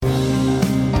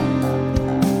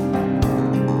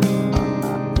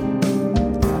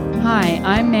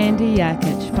Mandy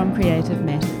Yarkich from Creative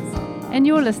Matters, and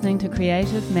you're listening to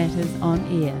Creative Matters on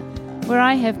Air, where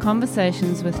I have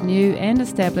conversations with new and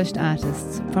established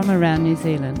artists from around New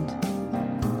Zealand.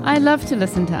 I love to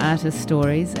listen to artists'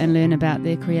 stories and learn about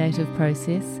their creative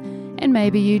process, and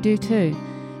maybe you do too,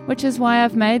 which is why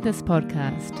I've made this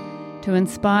podcast, to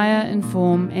inspire,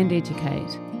 inform and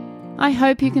educate. I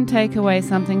hope you can take away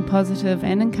something positive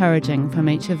and encouraging from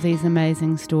each of these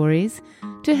amazing stories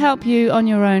to help you on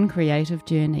your own creative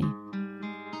journey.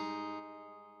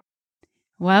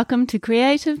 Welcome to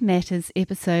Creative Matters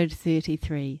episode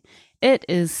 33. It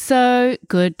is so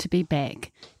good to be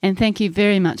back, and thank you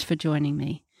very much for joining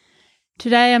me.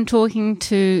 Today I'm talking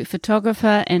to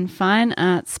photographer and fine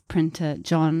arts printer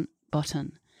John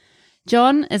Botton.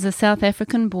 John is a South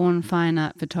African-born fine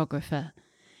art photographer.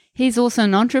 He's also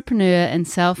an entrepreneur and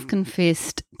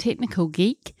self-confessed technical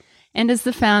geek, and is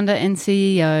the founder and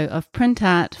CEO of Print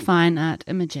Art Fine Art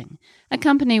Imaging, a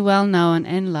company well known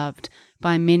and loved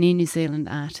by many New Zealand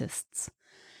artists.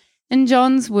 In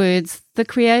John's words, the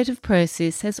creative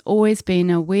process has always been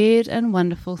a weird and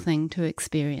wonderful thing to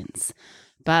experience,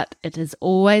 but it is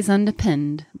always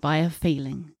underpinned by a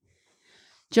feeling.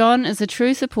 John is a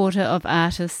true supporter of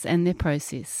artists and their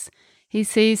process. He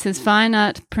sees his fine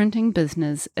art printing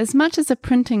business as much as a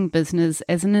printing business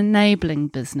as an enabling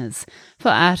business for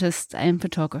artists and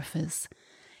photographers.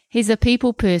 He's a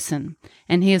people person,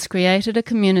 and he has created a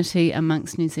community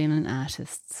amongst New Zealand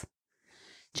artists.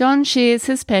 John shares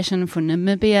his passion for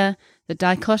Namibia, the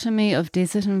dichotomy of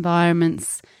desert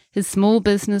environments, his small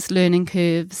business learning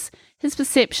curves, his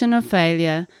perception of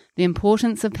failure, the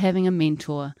importance of having a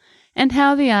mentor, and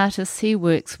how the artists he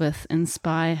works with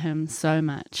inspire him so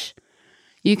much.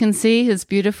 You can see his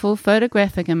beautiful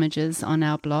photographic images on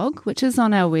our blog, which is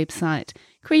on our website,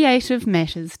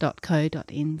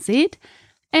 creativematters.co.nz,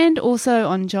 and also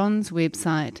on John's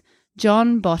website,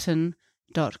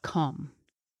 johnbotton.com.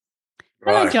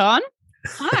 Right. Hello, John.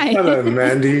 Hi. Hello,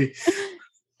 Mandy.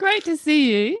 Great to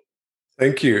see you.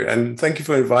 Thank you. And thank you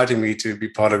for inviting me to be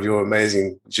part of your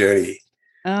amazing journey.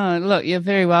 Oh, look, you're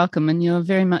very welcome, and you're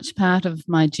very much part of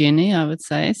my journey, I would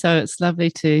say. So it's lovely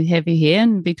to have you here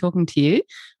and be talking to you.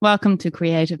 Welcome to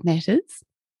Creative Matters.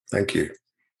 Thank you.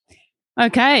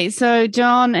 Okay, so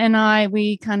John and I,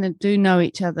 we kind of do know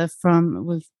each other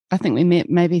I think we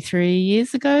met maybe 3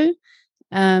 years ago,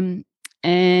 and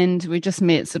we just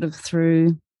met sort of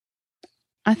through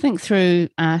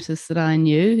artists that I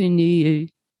knew who knew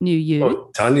you.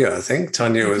 Oh, Tanya, I think.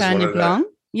 Tanya was Tanya one of Blong.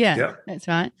 them. Yeah, that's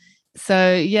right.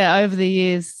 So, yeah, over the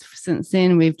years since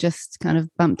then, we've just kind of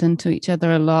bumped into each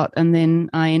other a lot. And then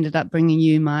I ended up bringing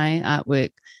you my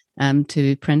artwork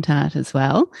to Print Art as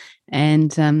well.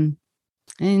 And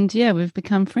yeah, we've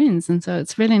become friends. And so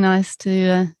it's really nice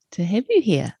to have you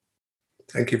here.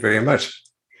 Thank you very much.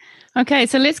 Okay,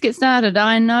 so let's get started.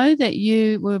 I know that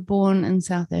you were born in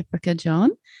South Africa,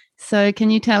 John. So can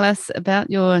you tell us about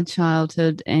your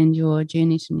childhood and your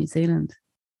journey to New Zealand?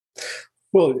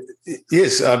 Well,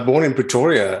 yes, I was born in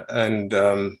Pretoria and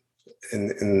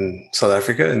in South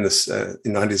Africa in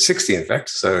 1960, in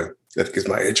fact. So that gives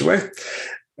my age away.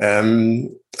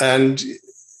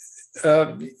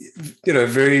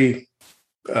 Very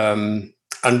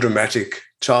undramatic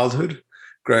childhood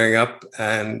growing up.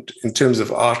 And in terms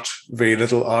of art, very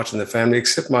little art in the family,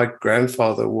 except my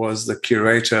grandfather was the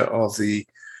curator of the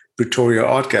Pretoria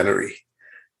Art Gallery.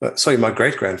 My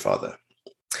great-grandfather.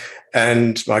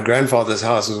 And my grandfather's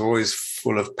house was always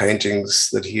full of paintings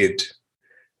that he had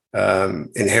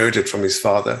inherited from his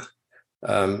father,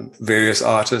 various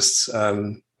artists.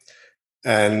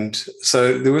 And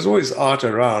so there was always art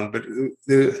around, but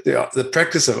the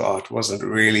practice of art wasn't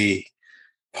really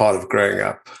part of growing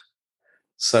up.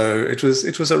 So it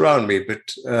was around me, but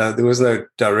there was no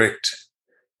direct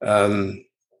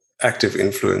active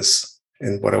influence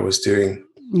in what I was doing.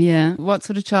 Yeah. What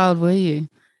sort of child were you?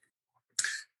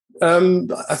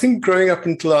 I think growing up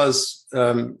until I was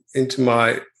into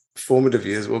my formative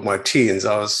years, or my teens,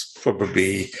 I was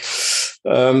probably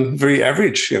very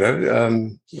average,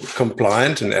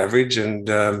 compliant and average, and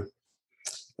a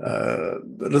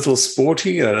little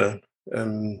sporty,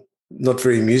 not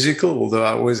very musical, although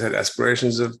I always had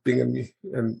aspirations of being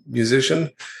a musician.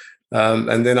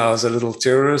 And then I was a little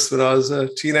terrorist when I was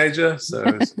a teenager, so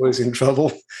I was always in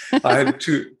trouble. I had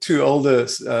two older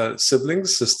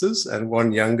siblings, sisters, and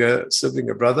one younger sibling,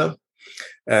 a brother.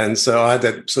 And so I had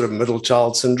that sort of middle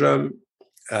child syndrome,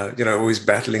 always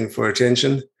battling for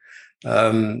attention.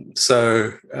 It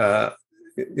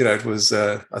was,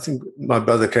 I think my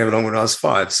brother came along when I was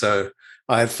 5. So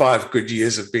I had 5 good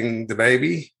years of being the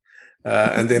baby.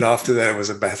 And then after that, it was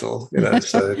a battle,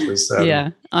 so it was.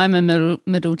 Yeah, I'm a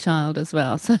middle child as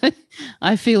well, so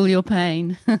I feel your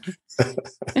pain.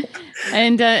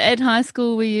 And at high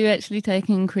school, were you actually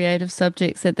taking creative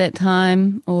subjects at that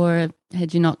time, or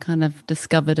had you not kind of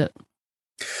discovered it?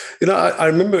 I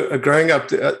remember growing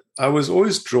up, I was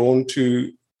always drawn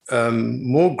to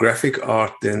more graphic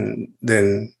art than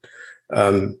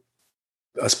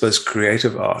I suppose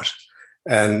creative art.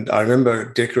 And I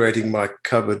remember decorating my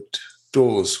cupboard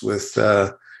doors with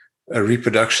a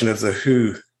reproduction of the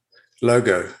Who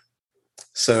logo.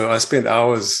 So I spent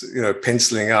hours,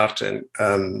 penciling out and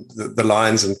the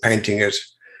lines and painting it,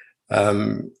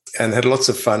 and had lots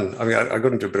of fun. I mean, I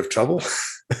got into a bit of trouble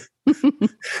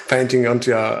painting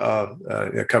onto our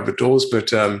cupboard doors, but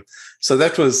so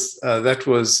that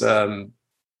was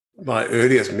my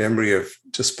earliest memory of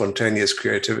just spontaneous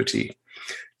creativity.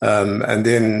 And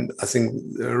then I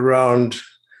think around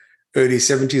early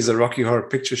 70s, the Rocky Horror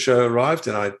Picture Show arrived,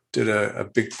 and I did a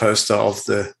big poster of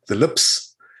the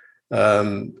Lips,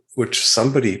 which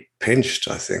somebody pinched,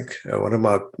 I think. One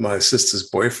of my sister's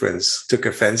boyfriends took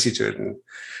a fancy to it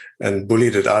and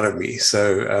bullied it out of me.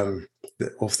 So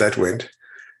off that went.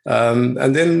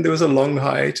 And then there was a long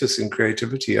hiatus in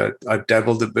creativity. I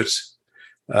dabbled a bit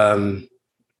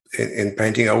in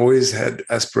painting. I always had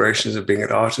aspirations of being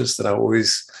an artist, and I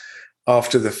always,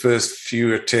 after the first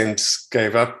few attempts,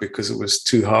 gave up because it was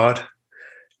too hard,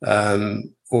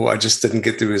 or I just didn't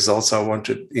get the results I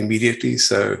wanted immediately.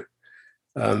 So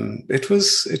it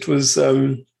was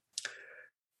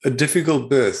a difficult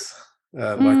birth,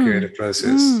 my creative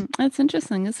process. That's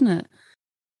interesting, isn't it?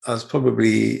 I was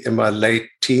probably in my late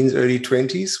teens, early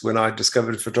 20s when I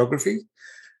discovered photography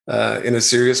in a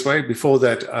serious way. Before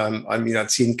that,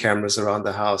 I'd seen cameras around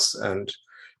the house,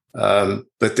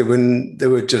 but they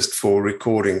were just for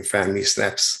recording family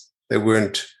snaps. They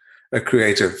weren't a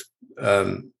creative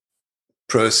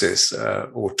process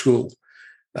or tool.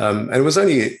 And it was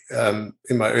only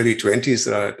in my early 20s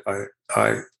that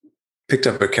I picked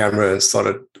up a camera and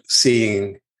started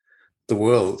seeing the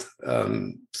world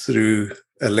through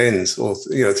a lens, or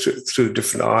through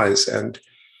different eyes, and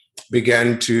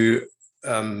began to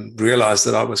realize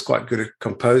that I was quite good at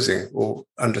composing or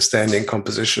understanding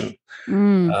composition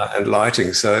and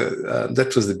lighting. So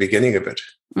that was the beginning of it.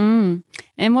 And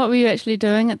what were you actually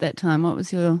doing at that time? What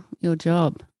was your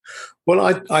job?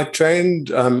 Well, I trained.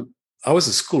 I was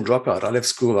a school dropout. I left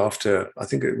school after, I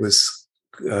think it was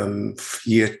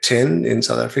year 10 in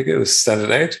South Africa. It was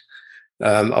standard 8.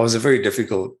 I was a very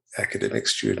difficult academic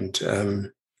student,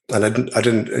 and I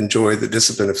didn't enjoy the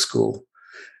discipline of school.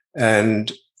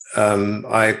 And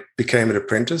I became an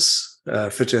apprentice,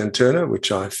 fitter and turner,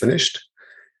 which I finished.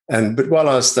 But while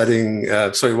I was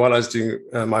while I was doing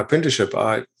my apprenticeship,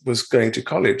 I was going to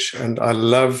college, and I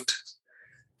loved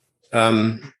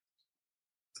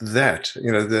that.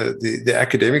 The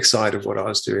academic side of what I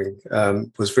was doing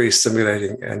was very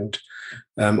stimulating, and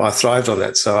I thrived on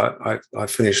that. So I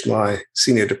finished my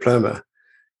senior diploma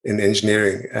in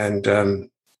engineering and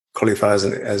qualified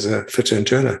as a fitter and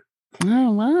turner.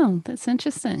 Oh, wow. That's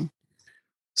interesting.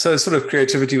 So sort of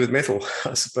creativity with metal,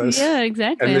 I suppose. Yeah,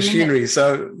 exactly. And machinery.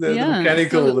 So the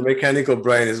mechanical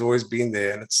brain has always been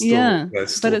there, and it's still,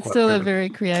 but it's still a very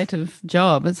creative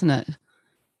job, isn't it?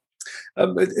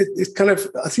 It kind of,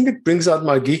 I think it brings out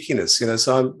my geekiness.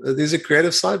 So there's a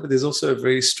creative side, but there's also a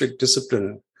very strict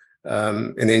discipline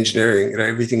in engineering.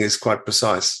 Everything is quite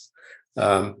precise.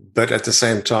 But at the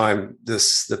same time,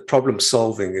 the problem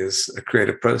solving is a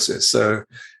creative process. So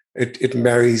it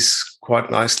marries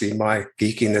quite nicely my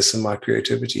geekiness and my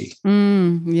creativity.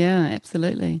 Yeah,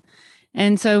 absolutely.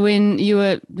 And so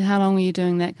how long were you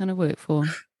doing that kind of work for?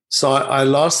 So I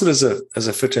lasted as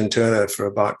a fitter and turner for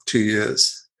about 2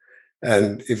 years,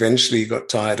 and eventually got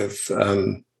tired of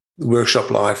workshop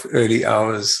life, early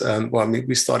hours.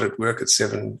 We started work at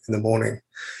 7 in the morning,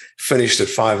 finished at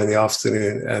 5 in the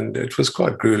afternoon, and it was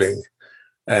quite grueling.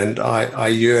 And I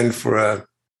yearned for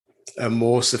a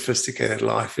more sophisticated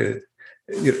life, in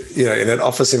an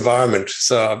office environment.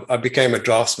 So I became a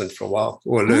draftsman for a while,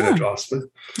 or a learner draftsman.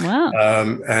 Wow.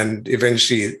 And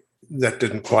eventually that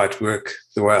didn't quite work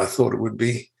the way I thought it would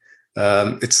be.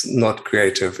 It's not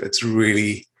creative. It's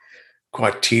really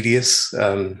quite tedious.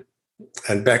 And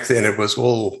back then it was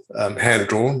all hand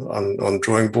drawn on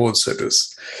drawing boards. So it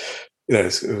was,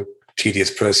 it's a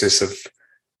tedious process of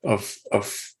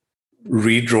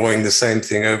redrawing the same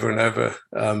thing over and over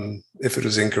if it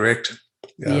was incorrect.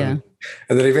 And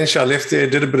then eventually I left there,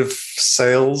 did a bit of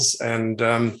sales, and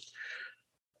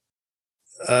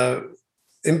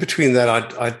in between that,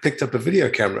 I picked up a video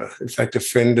camera. In fact, a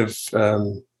friend of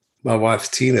my wife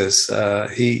Tina's,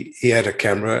 he had a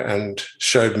camera and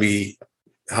showed me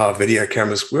how video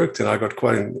cameras worked, and I got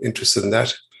quite interested in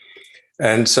that.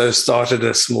 And so started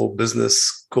a small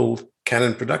business called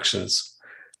Canon Productions,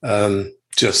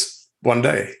 just one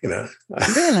day,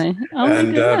 Really? Oh my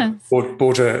and goodness.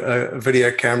 bought a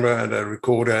video camera and a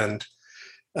recorder,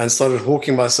 and started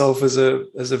hawking myself as a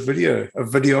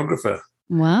videographer.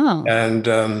 Wow.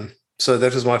 And so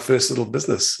that was my first little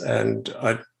business, and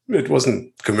it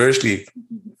wasn't commercially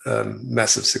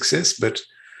massive success, but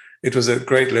it was a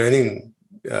great learning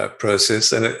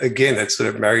process. And again, it sort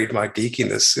of married my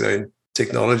geekiness, in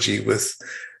technology with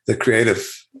the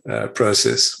creative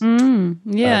process.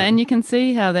 Yeah, and you can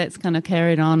see how that's kind of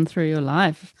carried on through your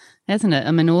life, hasn't it?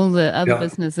 I mean, all the other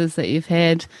businesses that you've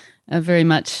had are very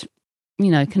much,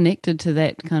 connected to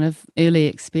that kind of early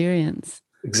experience.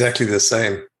 Exactly the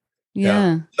same.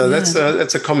 Yeah. So that's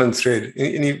a common thread.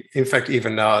 In fact,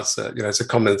 even now, it's a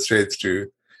common thread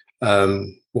through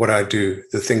what I do,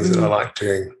 the things that I like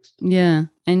doing. Yeah,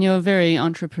 and you're very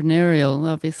entrepreneurial,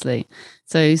 obviously.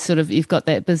 So you've got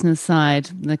that business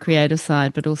side, the creative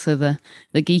side, but also the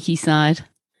geeky side.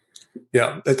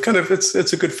 Yeah,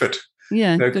 it's a good fit.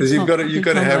 Yeah, because you've got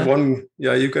to have one.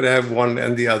 Yeah, you've got to have one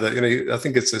and the other. I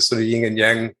think it's a sort of yin and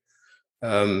yang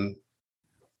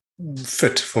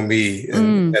fit for me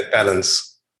in that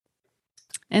balance.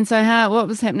 And so, what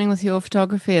was happening with your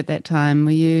photography at that time?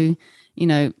 Were you,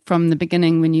 from the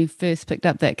beginning when you first picked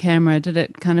up that camera, did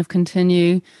it kind of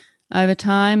continue over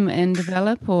time and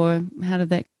develop, or how did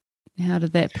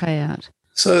that play out?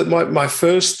 So my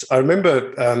first, I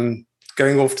remember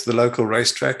going off to the local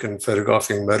racetrack and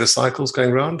photographing motorcycles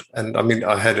going around. And I mean,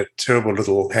 I had a terrible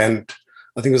little hand,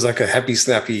 I think it was like a Happy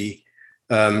Snappy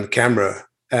camera.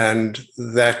 And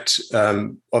that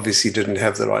obviously didn't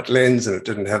have the right lens, and it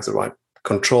didn't have the right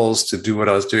controls to do what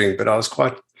I was doing. But I was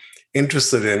quite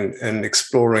interested in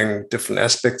exploring different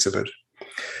aspects of it.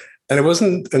 And it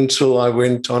wasn't until I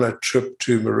went on a trip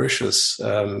to Mauritius,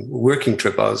 working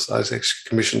trip. I was actually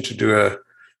commissioned to do a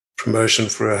promotion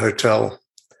for a hotel.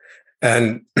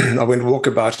 And I went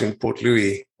walkabout in Port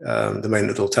Louis, the main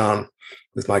little town,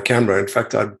 with my camera. In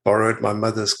fact, I borrowed my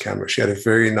mother's camera. She had a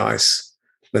very nice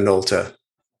Minolta,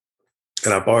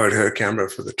 and I borrowed her camera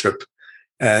for the trip.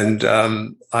 And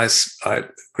I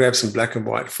grabbed some black and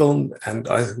white film, and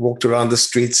I walked around the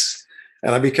streets,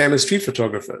 and I became a street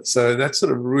photographer. So that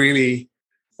sort of really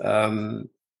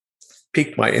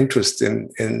piqued my interest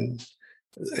in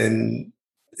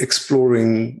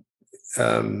exploring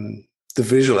the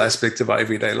visual aspect of our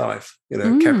everyday life,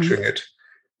 capturing it.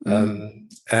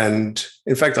 And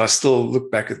in fact, I still look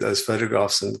back at those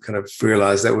photographs and kind of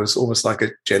realize that was almost like a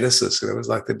genesis. It was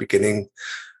like the beginning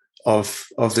of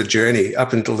the journey.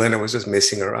 Up until then, I was just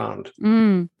messing around.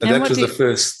 But that was the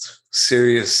first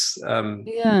serious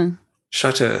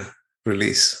shutter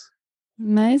release.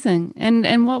 Amazing.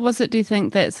 And what was it, do you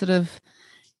think, that sort of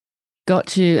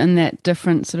got you in that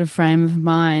different sort of frame of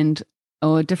mind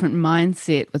or a different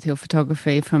mindset with your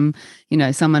photography from,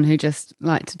 someone who just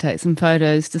liked to take some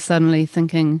photos to suddenly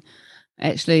thinking,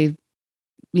 actually,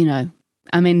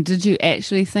 did you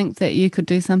actually think that you could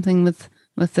do something with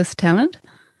this talent?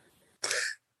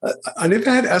 I never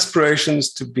had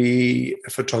aspirations to be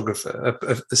a photographer,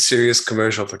 a serious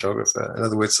commercial photographer. In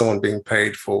other words, someone being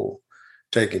paid for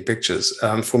taking pictures.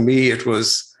 For me, it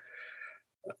was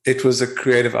a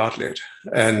creative outlet.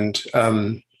 And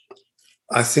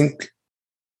I think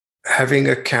having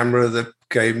a camera that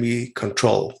gave me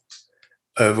control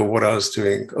over what I was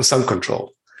doing, or some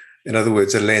control. In other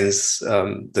words, a lens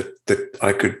that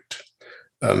I could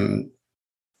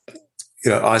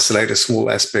isolate a small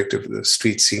aspect of the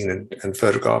street scene and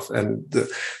photograph, and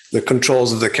the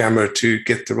controls of the camera to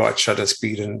get the right shutter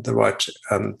speed and the right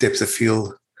depth of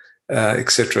field,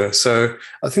 etc. So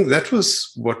I think that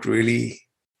was what really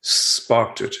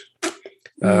sparked it,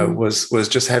 was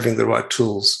just having the right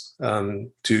tools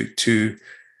to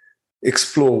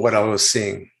explore what I was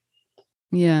seeing.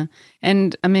 Yeah.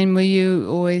 And I mean, were you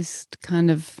always kind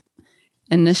of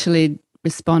initially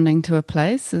responding to a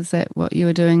place? Is that what you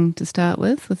were doing to start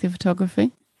with your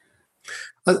photography?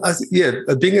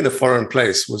 Being in a foreign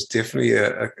place was definitely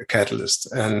a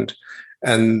catalyst. And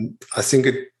I think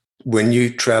when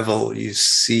you travel, you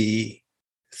see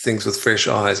things with fresh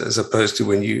eyes as opposed to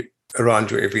when you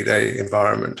around your everyday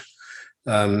environment.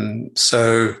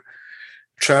 So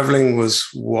traveling was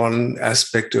one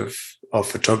aspect of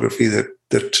photography that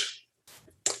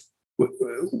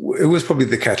it was probably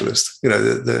the catalyst,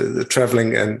 the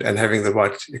traveling and having the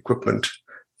right equipment.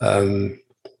 I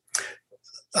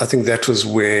think that was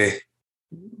where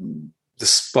the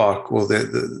spark, or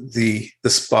the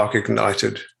spark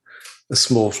ignited a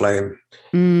small flame.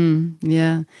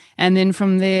 Yeah. And then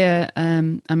from there,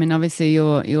 I mean, obviously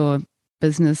your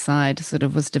business side sort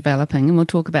of was developing, and we'll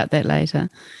talk about that later.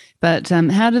 But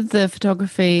how did the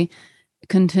photography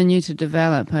continue to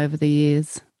develop over the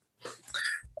years?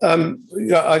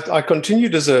 Yeah, I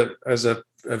continued as a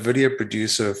video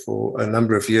producer for a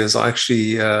number of years. I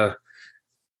actually,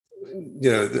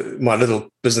 my little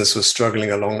business was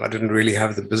struggling along. I didn't really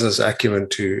have the business acumen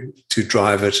to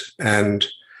drive it. And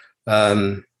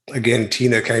again,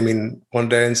 Tina came in one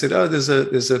day and said, "Oh,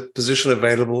 there's a position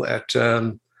available at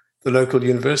the local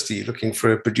university looking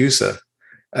for a producer."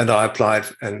 And I applied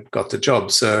and got the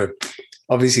job. So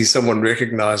obviously, someone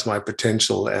recognized my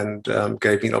potential and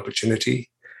gave me an opportunity.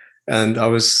 And I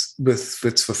was with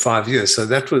Wits for 5 years. So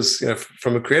that was,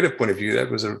 from a creative point of view, that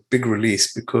was a big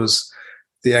release, because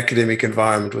the academic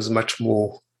environment was much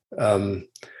more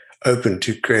open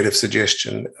to creative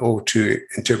suggestion or to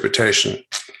interpretation.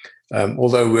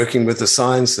 Although working with the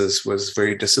sciences was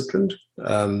very disciplined,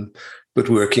 but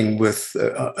working with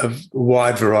a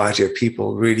wide variety of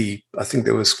people, really, I think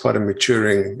there was quite a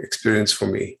maturing experience for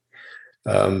me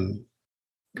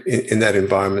in that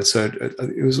environment. So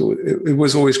it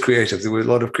was always creative. There were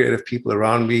a lot of creative people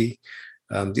around me,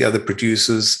 the other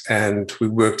producers, and we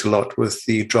worked a lot with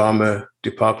the drama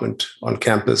department on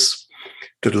campus,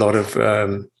 did a lot of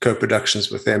co-productions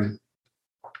with them.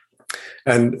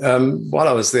 And while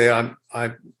I was there,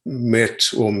 I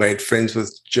met or made friends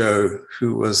with Jo,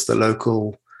 who was the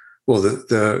local,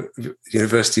 the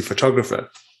university photographer.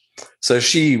 So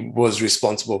she was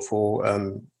responsible for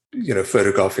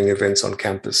photographing events on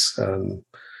campus,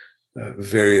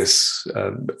 various,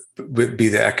 be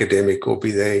they academic or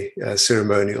be they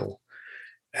ceremonial.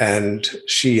 And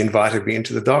she invited me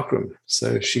into the darkroom.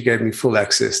 So she gave me full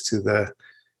access to the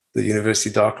university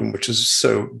darkroom, which was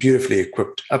so beautifully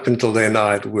equipped. Up until then,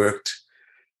 I had worked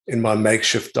in my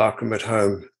makeshift darkroom at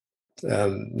home,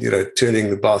 turning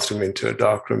the bathroom into a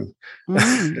darkroom.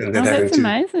 And then that's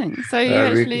amazing. So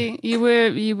you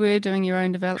were doing your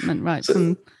own development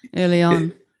from early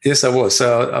on. Yes, I was.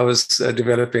 So I was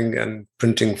developing and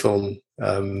printing film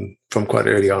from quite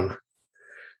early on.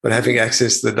 But having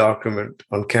access to the darkroom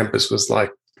on campus was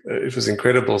it was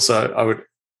incredible. So I would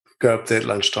go up there at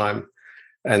lunchtime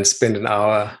and spend an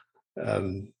hour,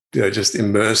 just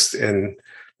immersed in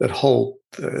that whole,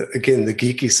 again, the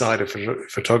geeky side of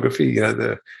photography.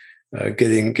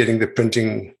 Getting the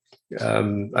printing,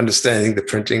 understanding the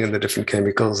printing and the different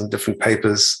chemicals and different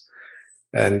papers.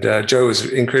 And Jo was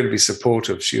incredibly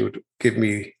supportive. She would give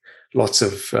me lots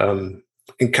of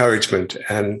encouragement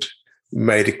and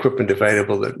made equipment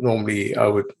available that normally I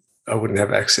wouldn't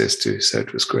have access to. So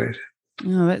it was great.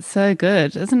 Oh, that's so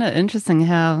good. Isn't it interesting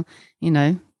how,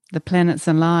 the planets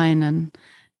align and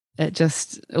it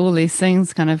just, all these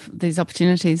things these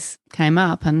opportunities came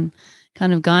up and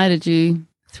kind of guided you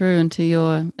through into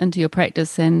your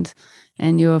practice and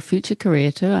your future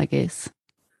career too, I guess.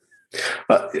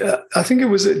 I think it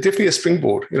was definitely a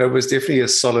springboard. It was definitely a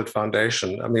solid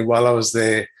foundation. I mean, while I was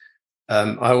there,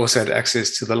 I also had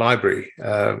access to the library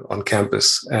on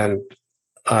campus, and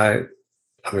I'm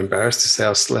embarrassed to say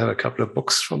I still have a couple of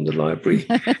books from the library.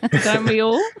 Don't we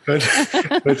all? but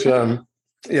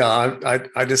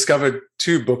I discovered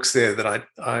 2 books there that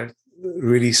I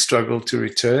really struggled to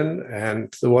return,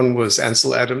 and the one was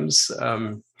Ansel Adams,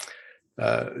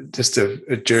 just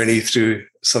a journey through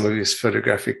some of his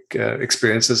photographic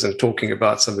experiences and talking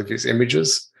about some of his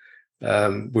images,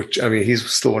 which, I mean, he's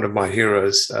still one of my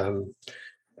heroes,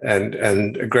 and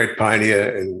a great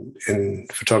pioneer in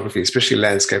photography, especially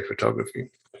landscape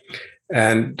photography.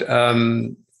 And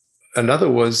another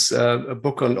was a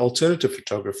book on alternative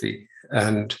photography,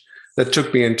 and that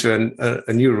took me into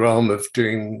a new realm of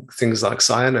doing things like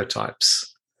cyanotypes.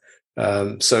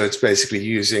 So it's basically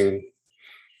using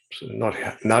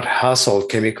not household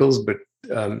chemicals, but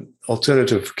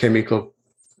alternative chemical,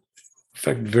 in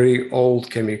fact, very old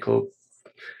chemical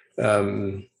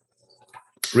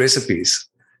recipes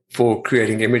for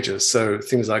creating images. So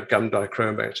things like gum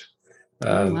dichromate.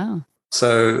 Wow.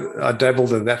 So I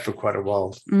dabbled in that for quite a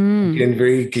while. Again,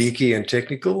 very geeky and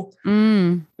technical,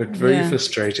 but very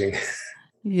frustrating.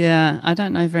 Yeah, I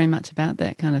don't know very much about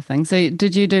that kind of thing. So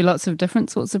did you do lots of different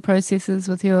sorts of processes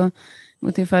with your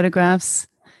photographs?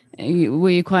 Were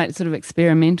you quite sort of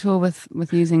experimental with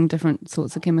using different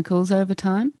sorts of chemicals over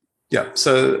time? Yeah,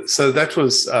 so that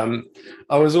was,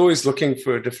 I was always looking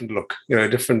for a different look, a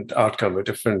different outcome, a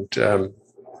different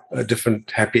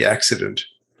happy accident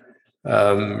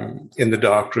in the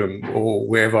darkroom or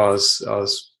wherever I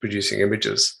was producing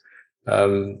images.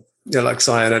 Like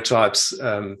cyanotypes,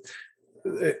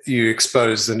 you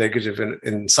expose the negative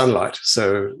in sunlight.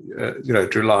 So,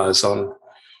 it relies on,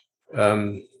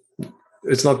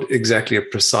 it's not exactly a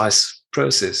precise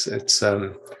process. It's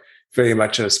very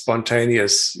much a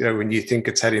spontaneous, when you think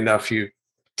it's had enough, you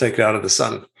take it out of the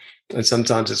sun. And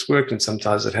sometimes it's worked and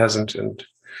sometimes it hasn't. And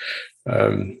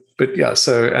but yeah,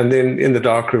 and then in the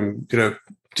darkroom,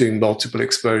 doing multiple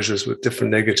exposures with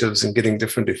different negatives and getting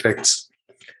different effects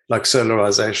like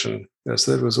solarization.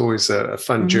 So that was always a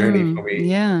fun journey for me.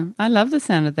 Yeah, I love the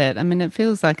sound of that. I mean, it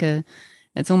feels like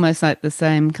it's almost like the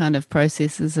same kind of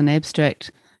processes an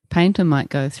abstract painter might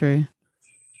go through.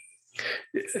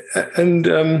 And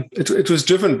it was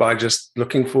driven by just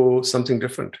looking for something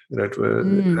different,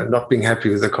 not being happy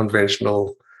with the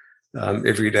conventional,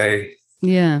 everyday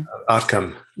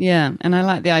outcome. Yeah, and I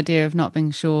like the idea of not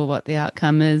being sure what the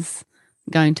outcome is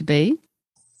going to be.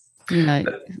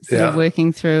 Sort of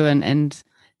working through and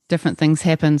different things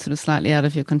happen sort of slightly out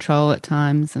of your control at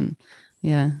times. And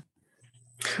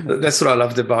that's what I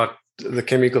loved about the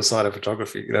chemical side of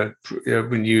photography.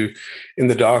 When you in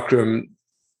the darkroom,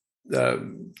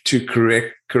 to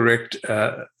correct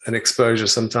an exposure,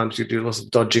 sometimes you do lots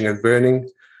of dodging and burning.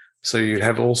 So you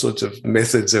have all sorts of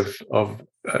methods of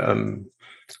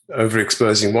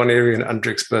overexposing one area and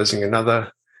underexposing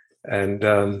another. And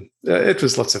it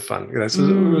was lots of fun. It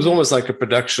was almost like a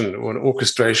production or an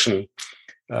orchestration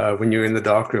when you're in the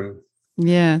darkroom.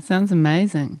 Yeah, sounds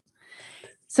amazing.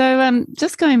 So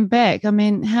just going back, I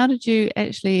mean, how did you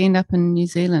actually end up in New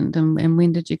Zealand and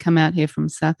when did you come out here from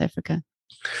South Africa?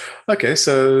 Okay,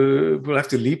 so we'll have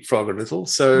to leapfrog a little.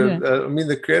 So,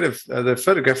 the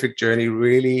photographic journey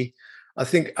really, I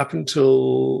think up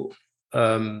until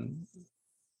the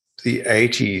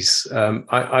 80s,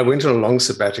 I went on a long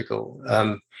sabbatical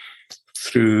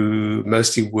through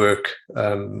mostly work.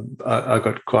 I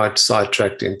got quite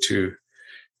sidetracked into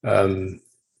the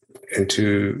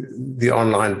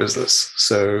online business,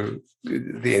 so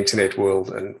the internet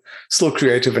world, and still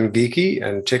creative and geeky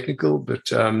and technical, but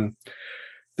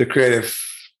the creative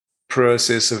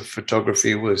process of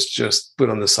photography was just put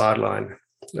on the sideline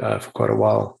for quite a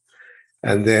while.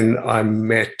 And then I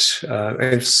met,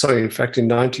 in fact, in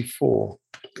 94,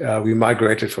 we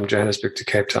migrated from Johannesburg to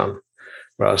Cape Town,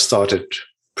 where I started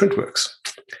Printworks.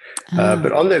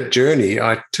 But on that journey,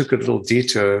 I took a little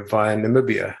detour via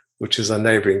Namibia, which is a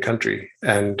neighboring country,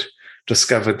 and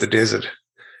discovered the desert.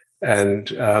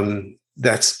 And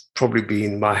that's probably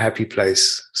been my happy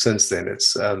place since then.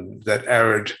 It's that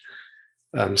arid,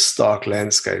 stark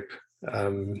landscape.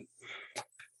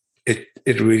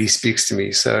 It really speaks to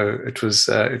me. So it was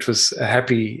a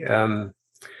happy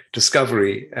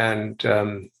discovery, and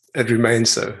it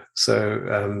remains so.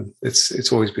 So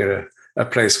it's always been a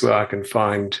place where I can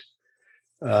find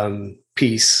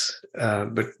peace,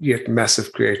 but yet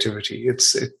massive creativity.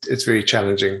 It's very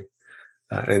challenging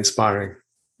and inspiring.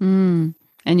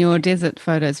 And your desert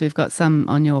photos, we've got some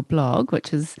on your blog,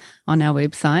 which is on our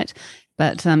website.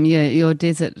 But your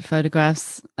desert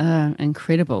photographs are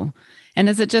incredible. And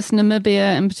is it just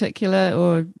Namibia in particular,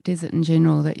 or desert in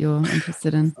general that you're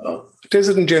interested in?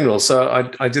 Desert in general. So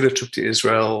I did a trip to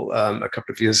Israel a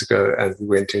couple of years ago, and we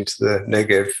went into the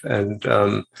Negev, and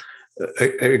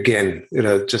again,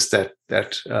 just that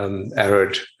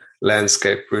arid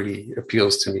landscape really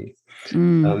appeals to me.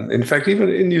 In fact, even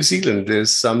in New Zealand,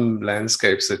 there's some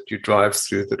landscapes that you drive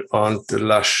through that aren't the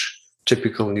lush,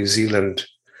 typical New Zealand,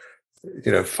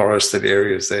 forested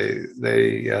areas.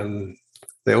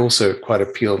 They also quite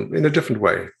appeal in a different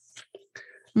way.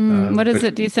 What is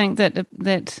it, do you think,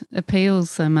 that appeals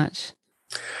so much?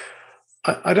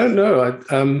 I don't know.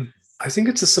 I think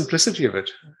it's the simplicity of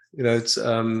it. It's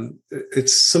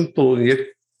simple and yet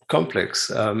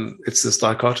complex. It's this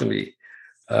dichotomy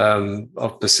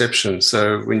of perception.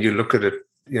 So when you look at it,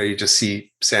 you just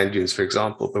see sand dunes, for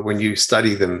example, but when you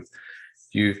study them,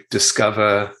 you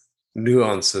discover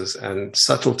nuances and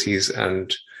subtleties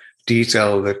and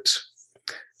detail that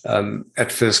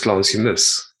at first glance you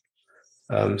miss.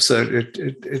 So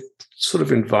it sort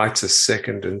of invites a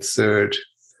second and third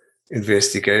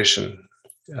investigation.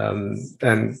 And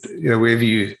wherever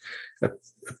you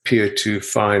appear to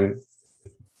find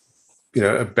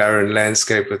a barren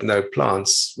landscape with no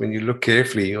plants, when you look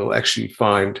carefully, you'll actually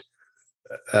find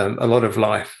a lot of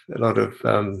life, a lot of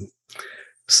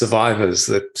survivors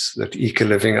that eke a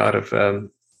living out of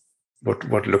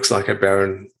what looks like a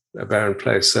barren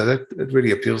place. So that it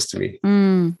really appeals to me.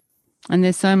 And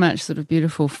there's so much sort of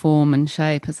beautiful form and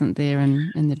shape, isn't there,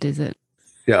 in the desert?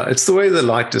 Yeah, it's the way the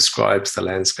light describes the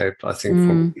landscape, I think,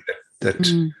 for me,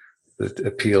 that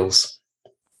appeals.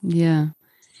 Yeah.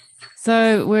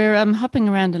 So we're hopping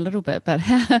around a little bit, but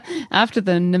after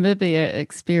the Namibia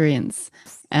experience,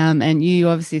 and you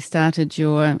obviously started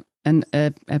a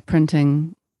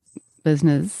printing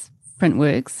business,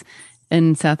 Printworks,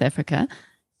 in South Africa.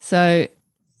 So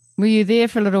were you there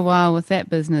for a little while with that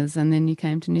business, and then you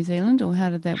came to New Zealand, or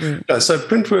how did that work? So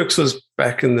Printworks was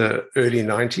back in the early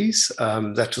 90s.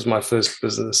 That was my first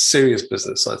business, serious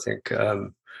business, I think,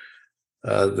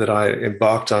 that I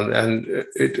embarked on. And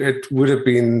it would have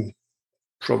been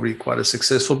probably quite a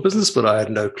successful business, but I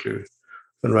had no clue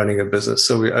on running a business.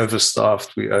 So we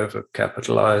overstaffed, we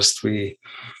overcapitalized, we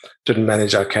didn't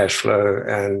manage our cash flow,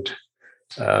 and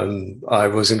I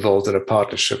was involved in a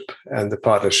partnership, and the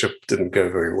partnership didn't go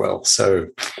very well. So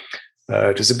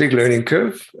it was a big learning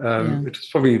curve. It was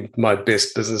probably my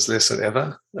best business lesson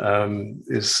ever.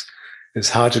 Is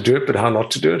how to do it, but how not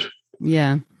to do it.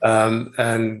 Yeah.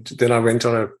 And then I went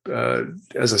on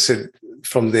as I said,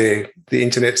 from there, the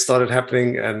internet started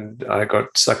happening, and I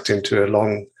got sucked into a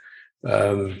long,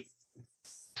 or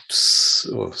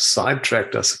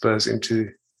sidetracked, I suppose,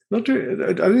 into. Not really,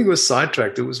 I don't think it was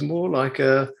sidetracked. It was more like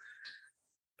a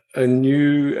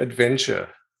new adventure,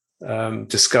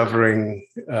 discovering,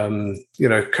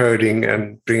 coding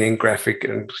and bringing graphic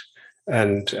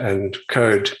and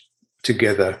code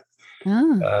together.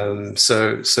 Oh.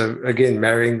 So again,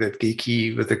 marrying the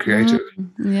geeky with the creative,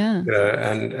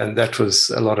 and that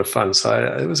was a lot of fun.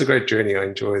 So it was a great journey. I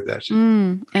enjoyed that.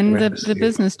 And the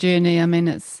business journey. I mean,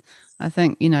 I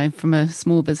think, from a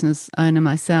small business owner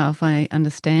myself, I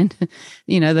understand,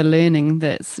 the learning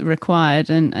that's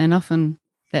required. And often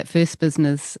that first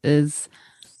business is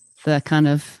the kind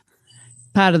of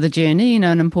part of the journey,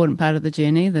 an important part of the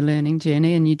journey, the learning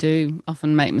journey. And you do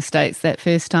often make mistakes that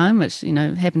first time, which,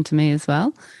 happened to me as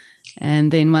well.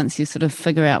 And then once you sort of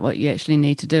figure out what you actually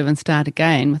need to do and start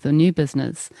again with a new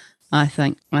business, I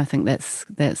think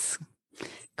that's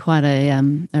quite a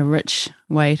rich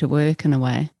way to work in a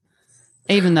way.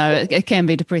 Even though it can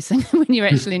be depressing when you're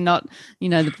actually not,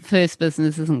 the first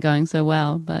business isn't going so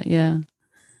well. But yeah.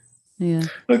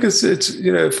 Look,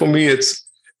 it's for me, it's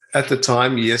at the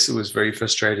time, yes, it was very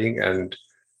frustrating and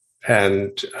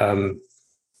it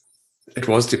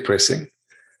was depressing.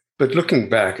 But looking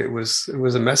back, it was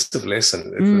a massive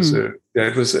lesson.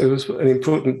 It was an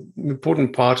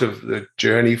important part of the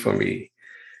journey for me,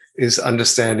 is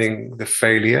understanding the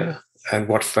failure and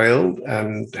what failed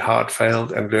and how it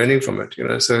failed and learning from it,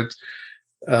 So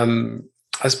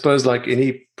I suppose, like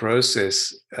any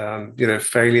process,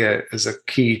 failure is a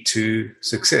key to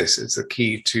success. It's a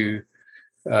key to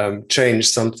change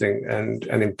something and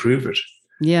improve it.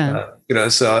 Yeah.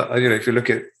 So if you look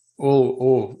at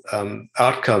all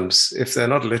outcomes, if they're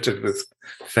not littered with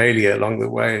failure along the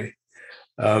way,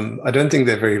 I don't think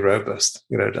they're very robust.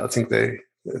 I think they're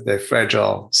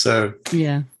fragile. So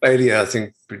failure, I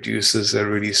think, produces a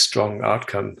really strong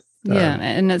outcome.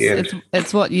 And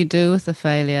it's what you do with the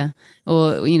failure,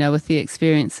 or with the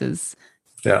experiences.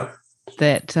 Yeah,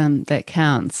 that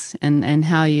counts, and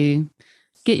how you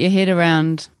get your head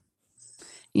around,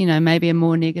 maybe a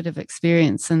more negative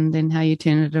experience, and then how you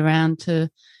turn it around to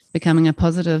becoming a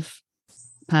positive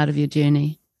part of your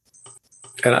journey.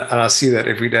 And I see that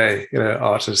every day.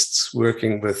 Artists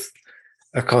working with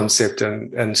a concept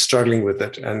and struggling with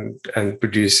it and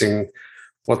producing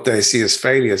what they see as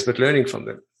failures, but learning from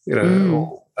them,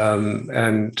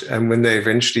 and when they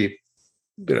eventually,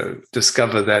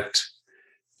 discover that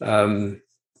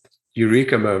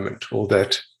eureka moment, or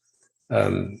that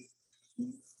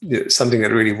something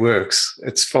that really works,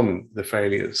 it's from the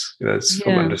failures, it's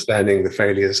from understanding the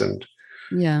failures and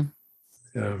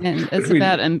and it's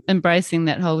about embracing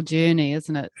that whole journey,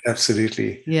 isn't it?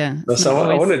 Absolutely. Yeah. So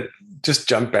I want to just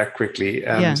jump back quickly.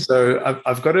 So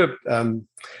I've got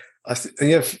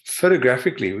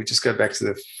photographically, we just go back to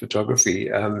the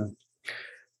photography. Up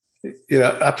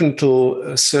until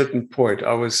a certain point,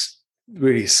 I was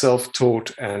really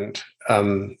self-taught and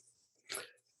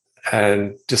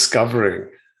discovering.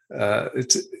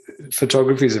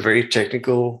 Photography is a very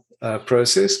technical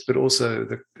process, but also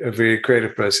a very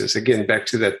creative process. Again, back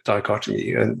to that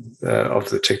dichotomy of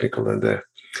the technical and the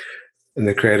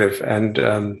creative. And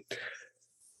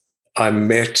I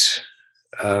met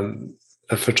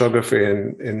a photographer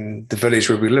in the village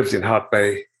where we lived in Hart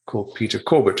Bay called Peter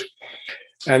Corbett,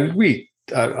 and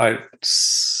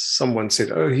someone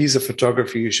said, "Oh, he's a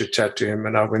photographer. You should chat to him."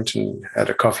 And I went and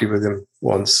had a coffee with him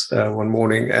once one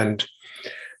morning, and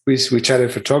we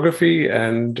chatted photography.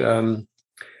 And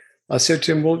I said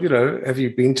to him, "Well, have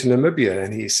you been to Namibia?"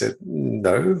 And he said,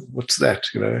 "No, what's that?"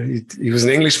 He was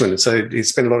an Englishman, so he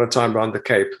spent a lot of time around the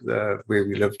Cape, where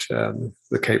we lived,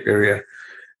 the Cape area.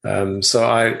 So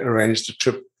I arranged a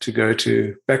trip to go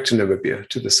back to Namibia,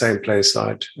 to the same place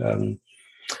I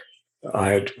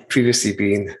had previously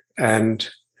been. And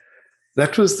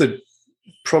that was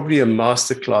probably a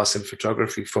masterclass in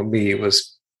photography for me,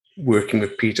 was working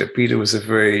with Peter. Peter was a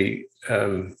very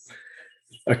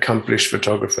accomplished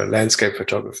photographer, landscape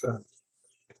photographer.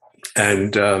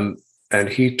 And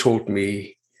he taught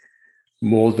me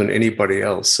more than anybody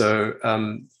else. So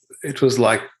it was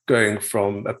like going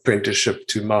from apprenticeship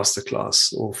to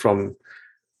masterclass, or from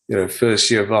first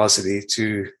year varsity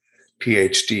to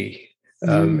PhD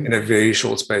in a very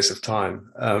short space of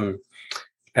time.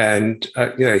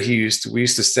 We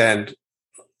used to stand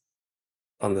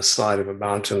on the side of a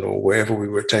mountain or wherever we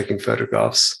were taking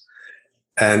photographs,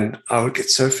 and I would get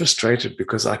so frustrated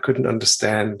because I couldn't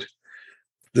understand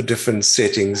the different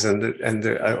settings, and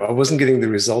I wasn't getting the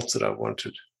results that I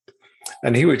wanted.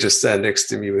 And he would just stand next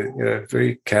to me,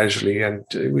 very casually, and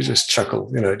he would just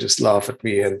chuckle, just laugh at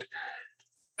me, and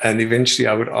eventually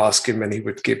I would ask him, and he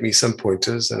would give me some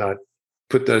pointers, and I'd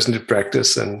put those into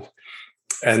practice, and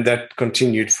that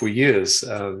continued for years.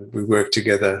 We worked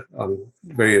together on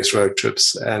various road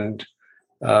trips, and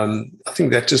I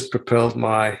think that just propelled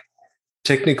my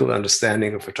technical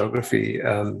understanding of photography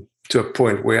to a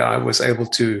point where I was able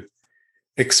to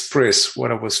express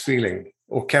what I was feeling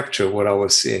or capture what I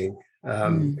was seeing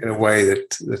in a way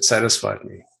that satisfied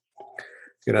me.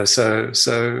 So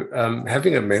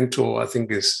having a mentor, I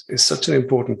think, is such an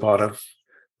important part of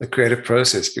the creative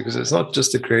process, because it's not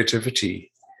just the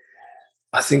creativity.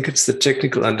 I think it's the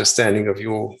technical understanding of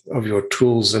your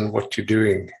tools and what you're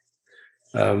doing,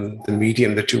 the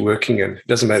medium that you're working in. It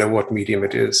doesn't matter what medium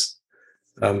it is.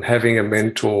 Having a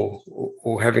mentor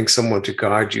or having someone to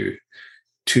guide you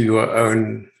to your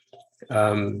own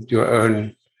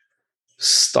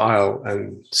style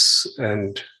and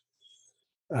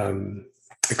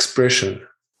expression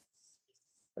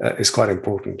is quite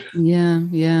important.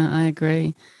 Yeah, I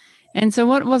agree. And so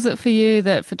what was it for you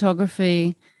that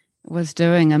photography was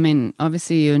doing? I mean,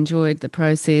 obviously you enjoyed the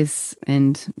process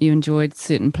and you enjoyed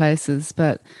certain places,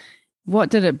 but what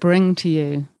did it bring to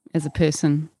you as a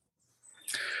person?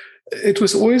 It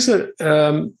was always a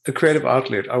creative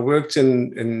outlet. I worked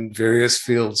in various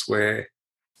fields where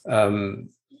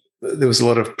there was a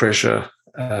lot of pressure,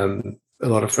 a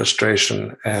lot of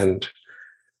frustration. And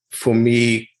for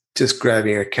me, just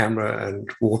grabbing a camera and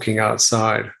walking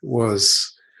outside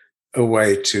was a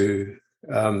way to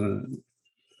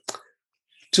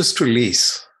just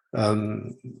release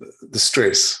the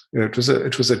stress. It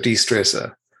was a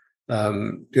de-stressor.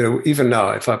 Even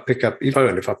now, if I pick up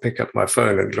my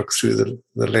phone and look through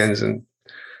the lens and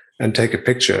take a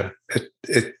picture,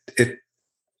 it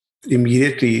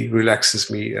immediately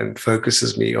relaxes me and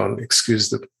focuses me on, excuse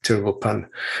the terrible pun,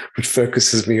 but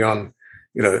focuses me on,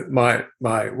 my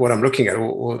what I'm looking at,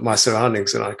 or my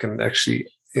surroundings, and I can actually,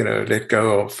 let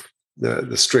go of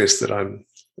the stress that I'm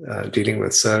dealing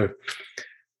with. So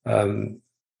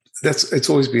it's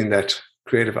always been that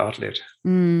creative outlet.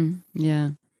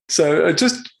 Yeah. So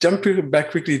just jumping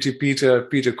back quickly to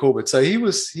Peter Corbett. So he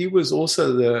was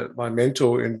also my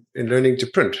mentor in learning to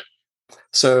print.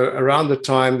 So around the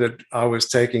time that I was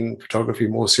taking photography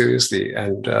more seriously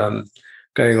and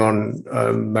going on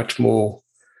much more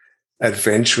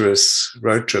adventurous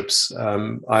road trips,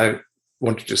 I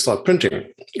wanted to start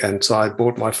printing. And so I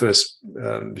bought my first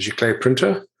Giclée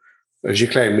printer.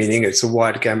 Giclée meaning it's a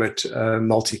wide gamut,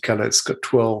 multicolor. It's got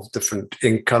 12 different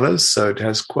ink colors, so it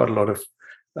has quite a lot of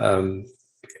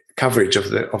coverage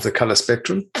of the color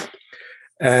spectrum.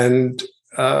 And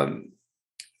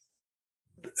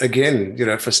again,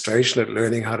 frustration at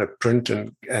learning how to print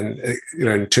and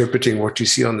interpreting what you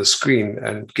see on the screen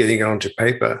and getting it onto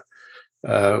paper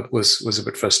was a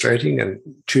bit frustrating, and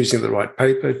choosing the right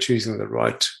paper, choosing the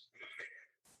right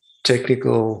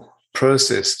technical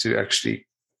process to actually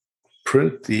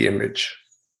print the image.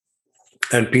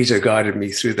 And Peter guided me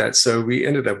through that. So we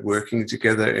ended up working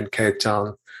together in Cape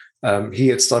Town. He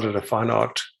had started a fine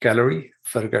art gallery,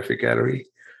 photographic gallery.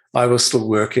 I was still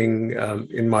working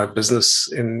in my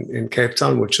business in Cape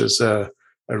Town, which is a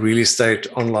real estate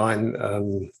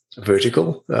online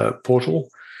vertical portal.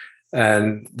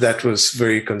 And that was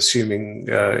very consuming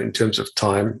in terms of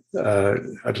time.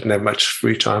 I didn't have much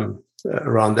free time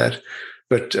around that.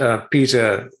 But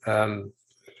Peter,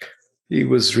 he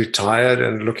was retired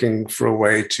and looking for a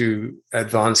way to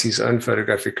advance his own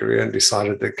photographic career, and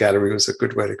decided that gallery was a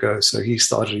good way to go. So he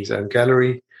started his own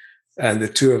gallery, and the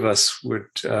two of us would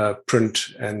print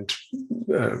and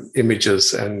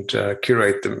images and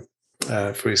curate them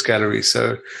for his gallery.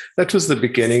 So that was the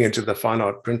beginning into the fine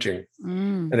art printing.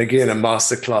 And again, a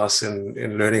masterclass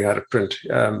in learning how to print.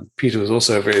 Peter was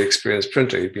also a very experienced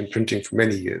printer. He'd been printing for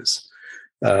many years.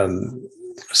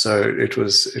 So it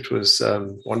was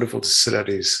wonderful to sit at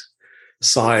his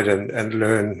side and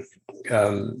learn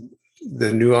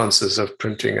the nuances of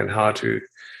printing and how to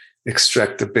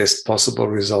extract the best possible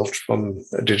result from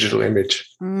a digital image.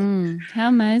 How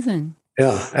amazing.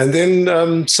 Yeah. And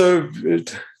then,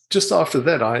 just after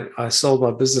that, I sold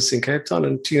my business in Cape Town,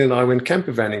 and Tina and I went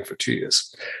camper vanning for 2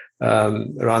 years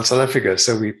around South Africa.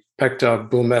 So we packed our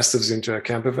bull mastiffs into a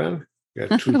camper van. We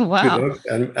had two dogs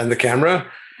and the camera.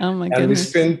 Oh my goodness. And we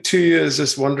spent 2 years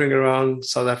just wandering around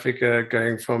South Africa,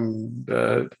 going from,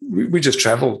 we just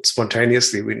traveled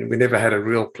spontaneously. We never had a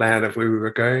real plan of where we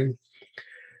were going.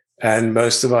 And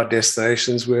most of our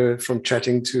destinations were from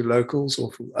chatting to locals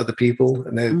or from other people.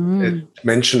 And they'd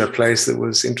mention a place that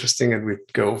was interesting, and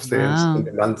we'd go off there and spend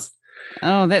a month.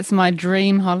 Oh, that's my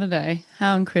dream holiday.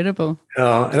 How incredible.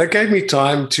 And it gave me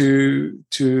time to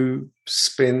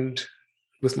spend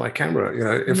with my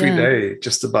camera, every day,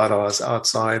 just about I was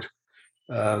outside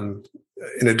in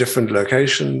a different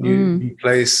location, new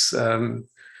place,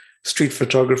 street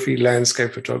photography,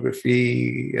 landscape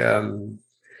photography,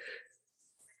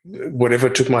 whatever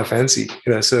took my fancy.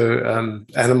 So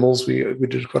animals, we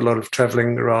did quite a lot of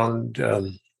traveling around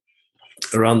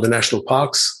the national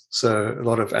parks, so a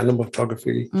lot of animal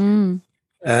photography. And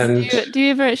do you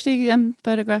ever actually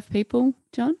photograph people,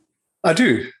 John? I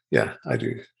do. Yeah, I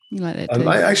do. You like that too?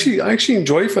 I actually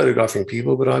enjoy photographing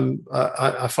people, but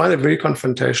I find it very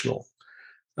confrontational,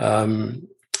 and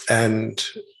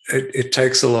it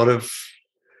takes a lot of,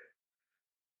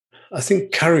 I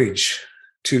think, courage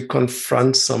to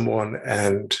confront someone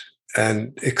and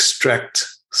extract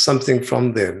something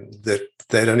from them that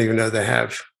they don't even know they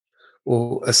have,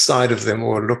 or a side of them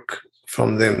or a look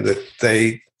from them that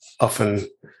they often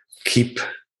keep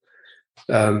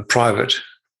private.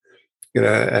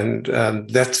 And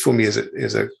that for me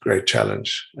is a great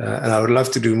challenge, and I would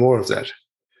love to do more of that.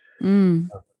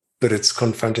 But it's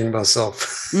confronting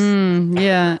myself.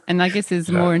 Yeah, and I guess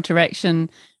there's more interaction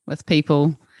with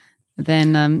people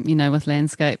than with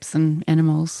landscapes and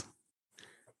animals.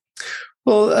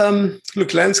 Well,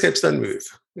 look, landscapes don't move.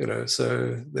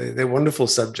 So they're wonderful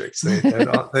subjects. They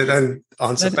don't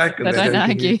answer back, and they don't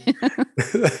argue.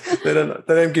 They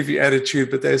don't give you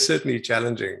attitude, but they're certainly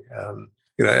challenging.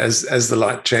 As the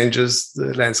light changes,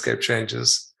 the landscape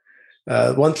changes.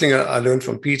 One thing I learned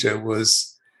from Peter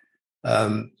was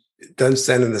don't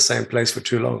stand in the same place for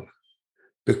too long,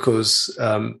 because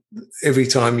every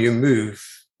time you move,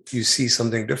 you see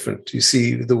something different. You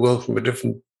see the world from a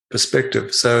different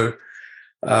perspective. So,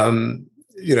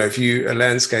 if you're a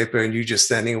landscaper and you're just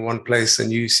standing in one place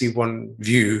and you see one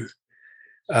view,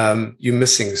 you're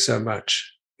missing so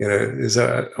much.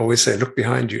 I always say, look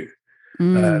behind you.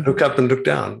 Look up and look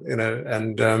down,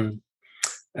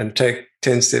 and take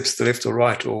 10 steps to the left or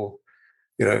right, or,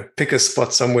 pick a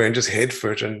spot somewhere and just head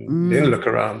for it, and then look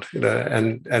around,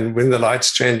 and when the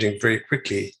light's changing very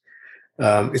quickly,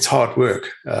 it's hard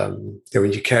work. When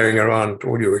you're carrying around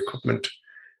all your equipment,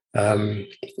 and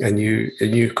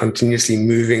you continuously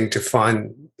moving to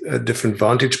find a different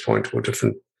vantage point or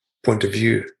different point of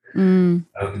view.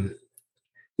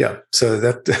 So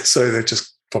that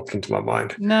just popped into my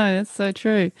mind. No, that's so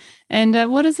true. And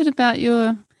what is it about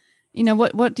your,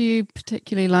 what do you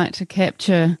particularly like to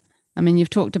capture? I mean, you've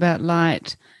talked about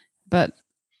light, but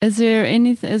is there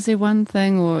one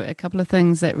thing or a couple of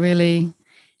things that really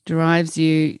drives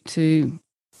you to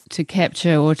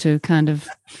capture or to kind of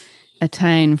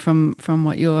attain from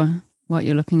what you're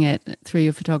looking at through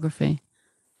your photography?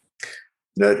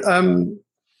 I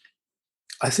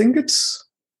think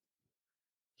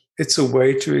it's a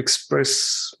way to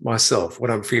express myself, what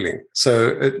I'm feeling.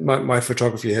 So my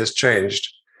photography has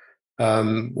changed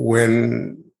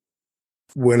when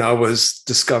I was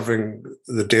discovering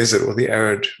the desert or the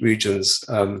arid regions.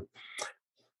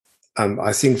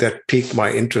 I think that piqued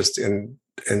my interest in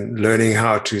learning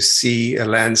how to see a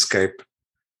landscape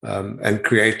and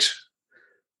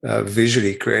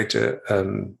visually create a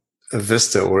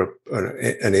vista or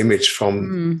an image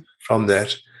from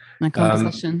that. My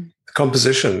composition.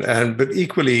 But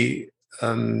equally,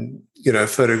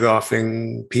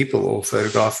 photographing people or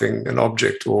photographing an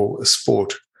object or a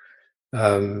sport.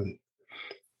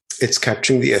 It's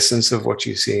capturing the essence of what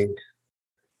you're seeing.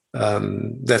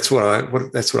 That's what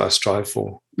I strive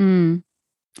for. And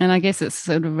I guess it's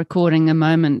sort of recording a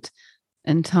moment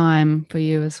in time for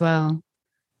you as well.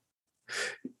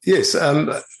 Yes.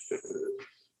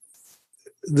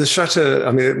 The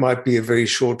shutter, it might be a very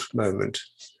short moment,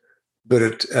 but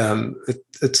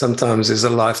it sometimes is a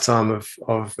lifetime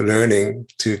of learning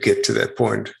to get to that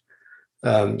point.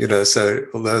 So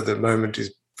although the moment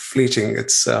is fleeting, it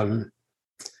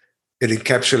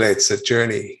encapsulates a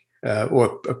journey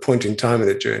or a point in time in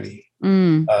a journey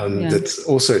that's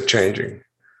also changing.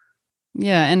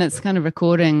 Yeah, and it's kind of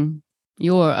recording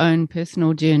your own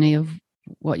personal journey of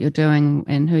what you're doing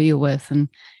and who you're with and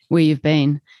where you've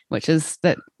been, which is,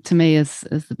 that to me is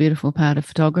the beautiful part of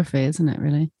photography, isn't it,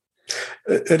 really?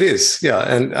 It is, yeah.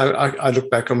 And I look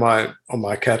back on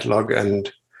my catalog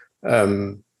and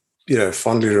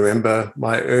fondly remember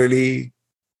my early,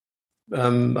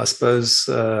 I suppose,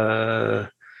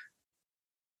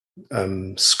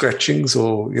 scratchings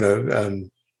or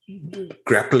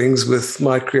grapplings with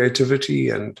my creativity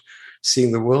and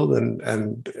seeing the world,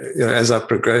 and as I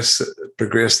progressed,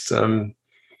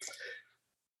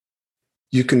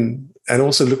 you can, and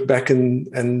also look back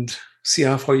and see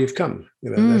how far you've come.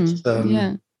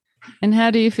 Yeah. And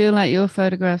how do you feel like your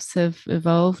photographs have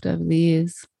evolved over the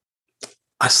years?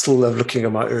 I still love looking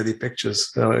at my early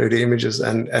pictures, early images,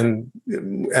 and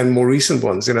more recent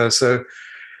ones. So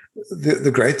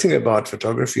the great thing about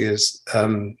photography is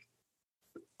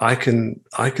I can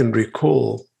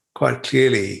recall quite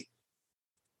clearly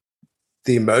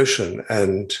the emotion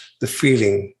and the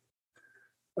feeling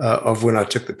of when I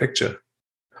took the picture.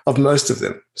 Of most of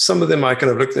them. Some of them I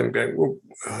kind of look at them going, well,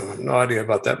 I have no idea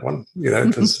about that one.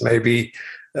 It was maybe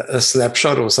a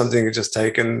snapshot or something just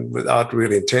taken without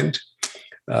real intent.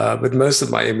 But most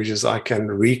of my images I can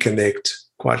reconnect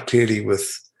quite clearly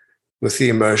with the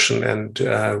emotion and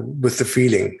with the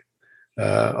feeling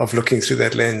of looking through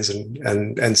that lens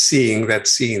and seeing that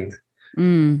scene.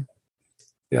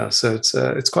 Yeah, so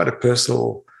it's quite a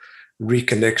personal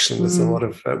reconnection with a lot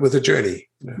of with a journey.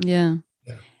 Yeah.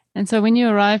 And so when you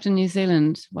arrived in New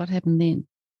Zealand, what happened then?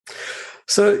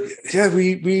 So, yeah,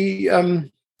 we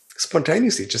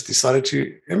spontaneously just decided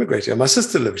to emigrate here. My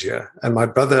sister lived here and my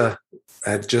brother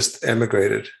had just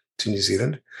emigrated to New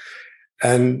Zealand.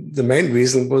 And the main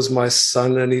reason was my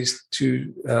son and his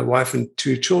wife and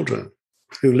 2 children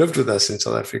who lived with us in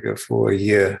South Africa for a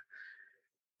year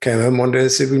came home one day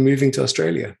and said, we're moving to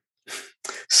Australia.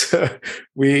 So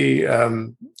we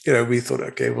thought,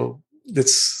 okay, well,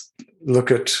 let's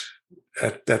look at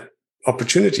that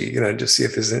opportunity, just see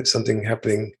if there's something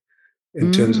happening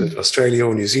in terms of Australia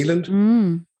or New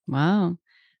Zealand. Wow,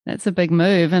 that's a big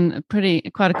move and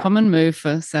quite a common move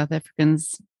for South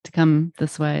Africans to come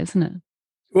this way, isn't it?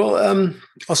 Well,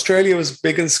 Australia was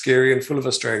big and scary and full of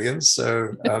Australians.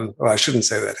 So, I shouldn't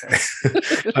say that.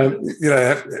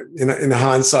 In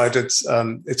hindsight,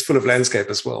 it's full of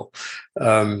landscape as well,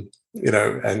 and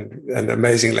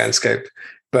amazing landscape.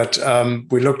 But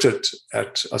we looked at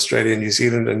Australia and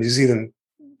New Zealand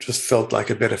just felt like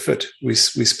a better fit. We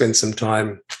spent some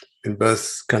time in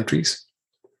both countries,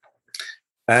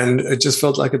 and it just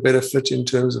felt like a better fit in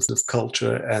terms of the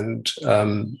culture and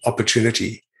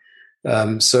opportunity.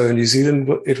 So New Zealand,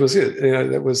 it was it.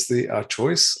 That was our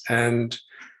choice, and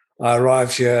I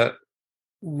arrived here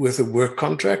with a work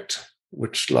contract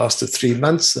which lasted 3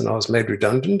 months, and I was made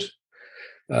redundant.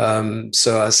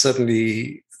 So I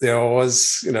suddenly. There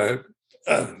was,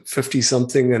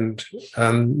 50-something and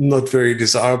not very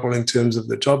desirable in terms of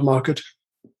the job market.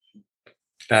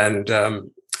 And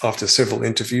after several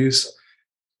interviews,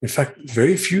 in fact,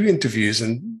 very few interviews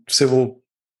and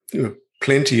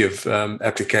plenty of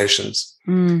applications,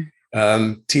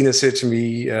 Tina said to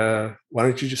me, why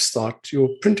don't you just start your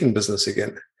printing business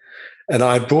again? And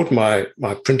I brought my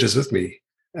printers with me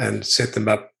and set them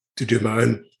up to do my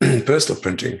own personal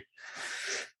printing.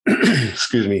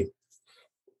 Excuse me.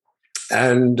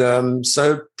 And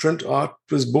so Print Art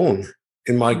was born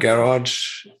in my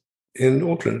garage in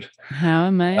Auckland. How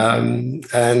amazing!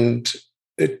 And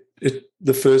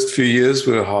the first few years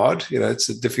were hard. It's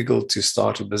difficult to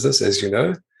start a business, as you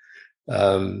know,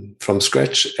 from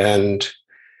scratch. And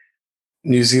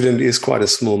New Zealand is quite a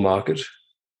small market.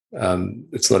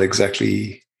 It's not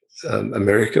exactly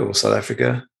America or South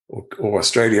Africa. Or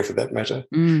Australia, for that matter.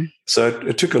 So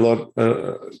it took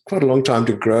quite a long time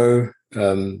to grow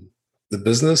the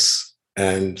business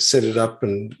and set it up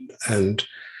and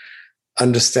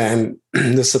understand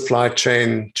the supply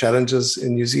chain challenges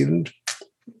in New Zealand,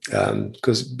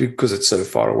 because it's so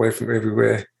far away from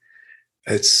everywhere.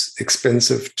 It's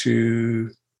expensive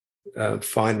to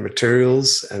find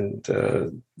materials and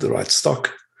the right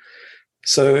stock.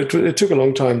 So it took a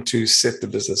long time to set the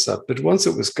business up. But once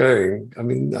it was going,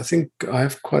 I think I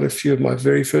have quite a few of my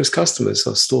very first customers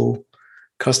are still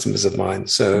customers of mine.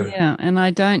 So yeah, and I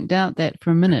don't doubt that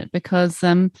for a minute, because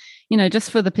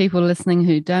just for the people listening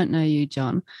who don't know you,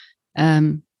 John,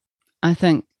 I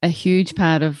think a huge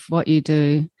part of what you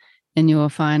do in your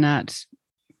fine art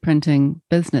printing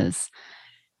business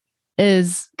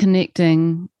is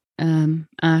connecting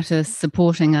artists,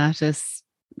 supporting artists,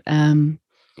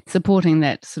 supporting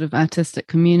that sort of artistic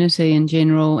community in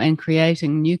general, and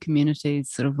creating new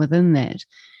communities sort of within that.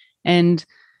 And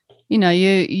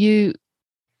you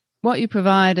what you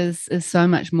provide is so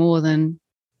much more than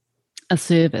a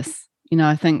service.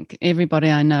 I think everybody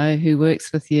I know who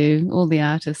works with you, all the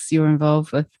artists you're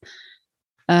involved with,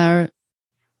 are,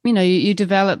 you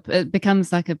develop, it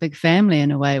becomes like a big family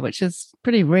in a way, which is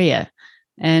pretty rare.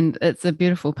 And it's a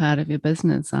beautiful part of your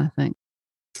business, I think.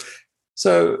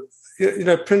 So,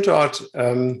 print art,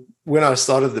 when I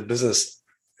started the business,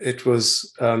 it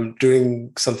was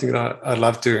doing something that I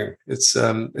love doing. It's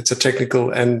a technical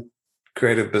and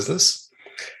creative business.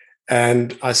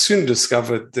 And I soon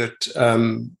discovered that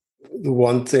the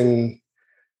one thing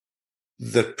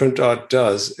that print art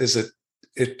does is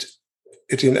it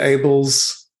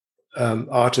enables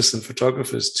artists and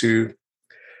photographers to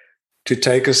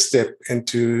take a step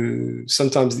into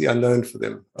sometimes the unknown for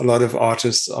them. A lot of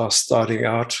artists are starting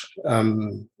out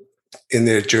in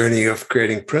their journey of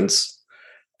creating prints,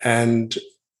 and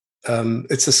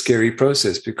it's a scary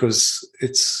process because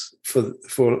it's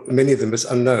for many of them it's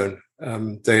unknown.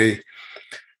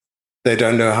 They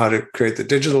don't know how to create the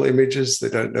digital images. They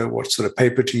don't know what sort of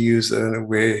paper to use. They don't know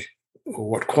where or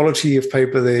what quality of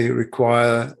paper they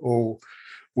require, or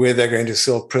where they're going to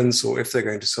sell prints, or if they're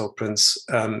going to sell prints.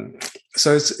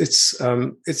 So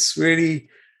it's really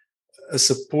a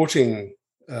supporting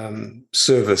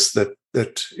service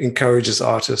that encourages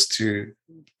artists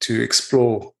to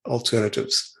explore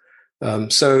alternatives.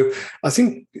 So I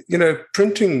think,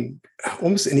 printing,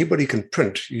 almost anybody can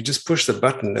print. You just push the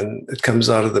button and it comes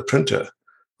out of the printer.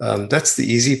 That's the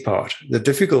easy part. The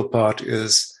difficult part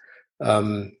is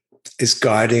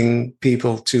guiding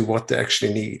people to what they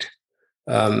actually need.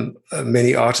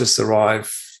 Many artists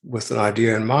arrive with an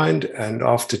idea in mind, and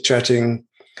after chatting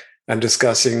and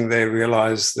discussing, they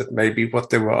realize that maybe what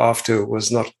they were after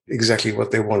was not exactly what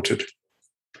they wanted.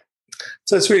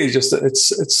 So it's really just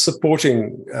it's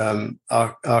supporting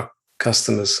our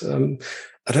customers. I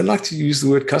don't like to use the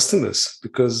word customers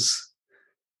because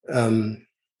they're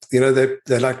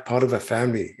like part of a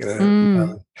family.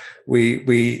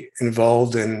 We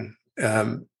involved in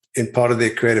part of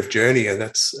their creative journey, and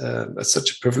that's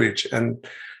such a privilege. And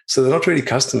so they're not really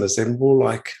customers; they're more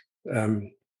like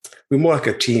we're more like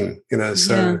a team.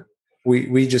 So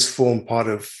we just form part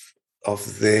of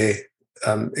their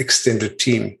extended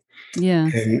team. Yeah,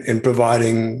 in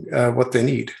providing what they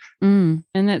need. And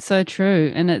that's so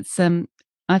true. And it's I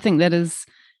think that is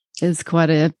quite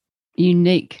a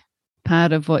unique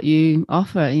part of what you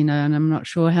offer, and I'm not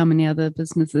sure how many other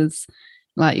businesses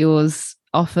like yours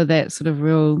offer that sort of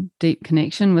real deep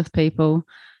connection with people.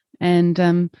 And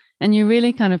you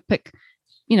really kind of pick,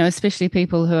 especially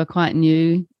people who are quite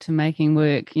new to making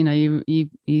work, you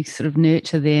sort of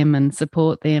nurture them and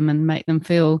support them and make them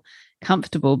feel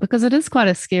comfortable, because it is quite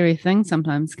a scary thing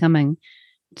sometimes coming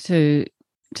to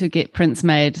get prints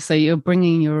made. So you're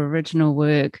bringing your original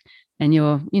work and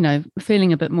you're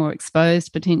feeling a bit more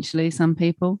exposed, potentially, some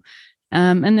people,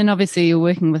 and then obviously you're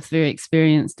working with very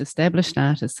experienced established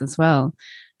artists as well.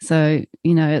 So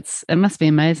it must be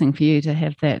amazing for you to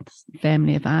have that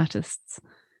family of artists.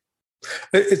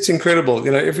 It's incredible.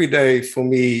 Every day for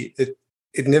me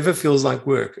it never feels like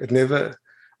work.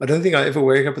 I don't think I ever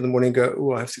wake up in the morning and go,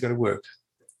 oh, I have to go to work.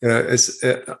 It's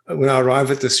when I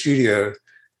arrive at the studio,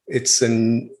 it's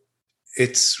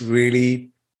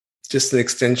really just an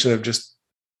extension of just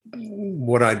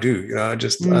what I do. I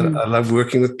love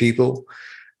working with people.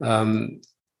 Again,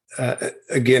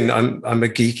 I'm a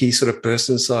geeky sort of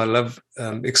person, so I love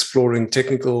exploring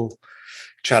technical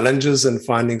challenges and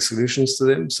finding solutions to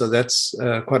them. So that's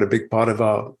quite a big part of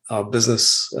our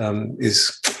business,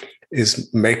 is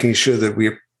making sure that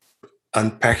we're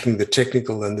unpacking the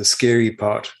technical and the scary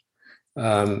part,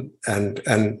 and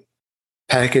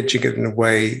packaging it in a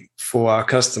way for our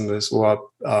customers or our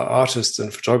artists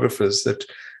and photographers that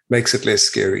makes it less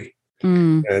scary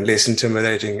and less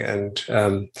intimidating. And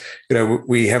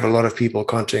we have a lot of people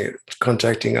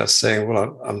contacting us saying,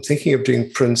 well, I'm thinking of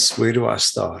doing prints. Where do I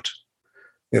start?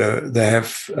 They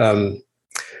have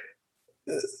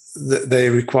they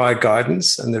require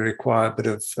guidance and they require a bit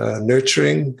of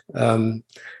nurturing,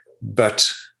 but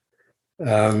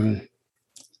they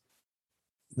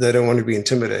don't want to be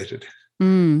intimidated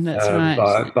that's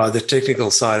right. by the technical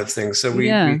side of things. So we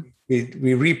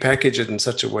repackage it in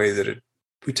such a way that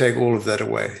we take all of that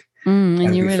away and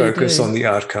we really focus on the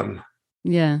outcome.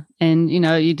 Yeah. And,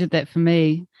 you did that for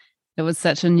me. it was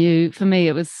such a new, for me,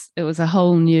 it was a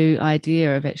whole new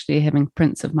idea of actually having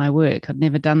prints of my work. I'd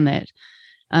never done that.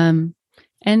 And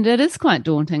it is quite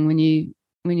daunting when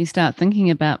you start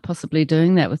thinking about possibly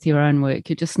doing that with your own work.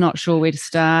 You're just not sure where to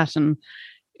start, and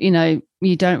you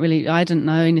don't really. I didn't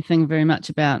know anything very much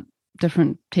about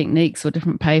different techniques or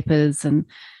different papers, and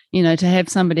to have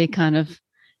somebody kind of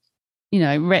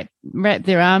wrap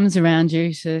their arms around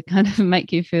you to kind of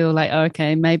make you feel like, oh,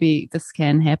 okay, maybe this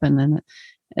can happen, and it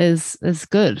is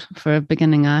good for a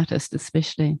beginning artist,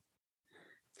 especially.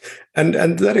 And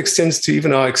that extends to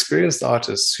even our experienced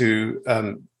artists who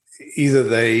either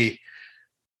they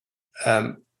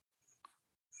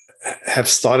have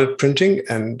started printing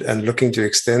and looking to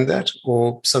extend that,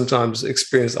 or sometimes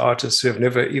experienced artists who have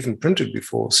never even printed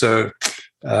before. So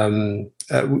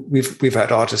we've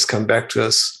had artists come back to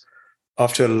us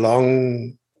after a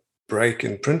long break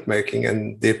in printmaking,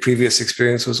 and their previous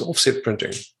experience was offset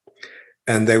printing.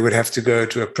 And they would have to go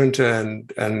to a printer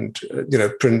and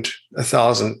print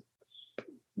 1,000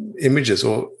 images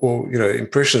or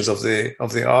impressions of their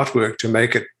artwork to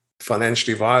make it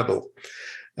financially viable.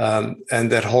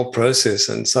 And that whole process,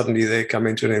 and suddenly they come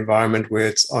into an environment where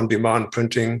it's on-demand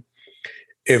printing.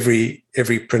 Every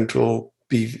print will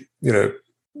be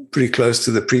pretty close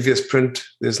to the previous print.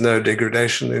 There's no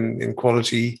degradation in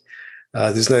quality.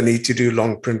 There's no need to do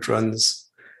long print runs.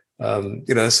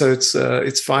 So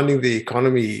it's finding the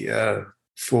economy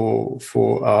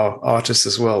for our artists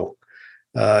as well.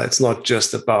 It's not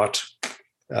just about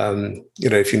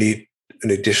if you need an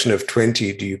edition of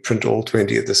 20, do you print all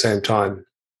 20 at the same time?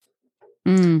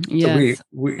 Yes.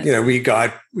 So we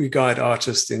guide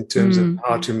artists in terms of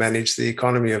how to manage the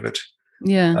economy of it.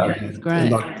 Yeah, that's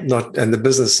great. And the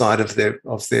business side of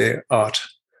their art,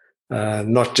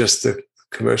 not just the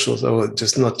commercials, or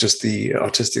just not just the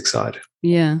artistic side.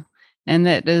 Yeah. And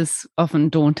that is often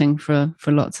daunting for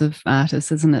lots of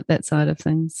artists, isn't it? That side of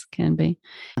things can be.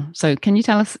 So can you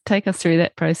take us through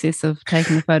that process of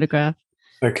taking a photograph?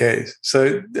 Okay.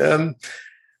 So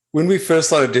when we first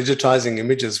started digitizing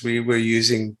images, we were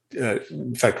using,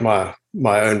 in fact, my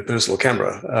own personal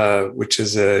camera, which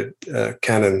is a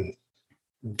Canon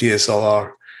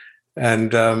DSLR.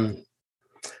 And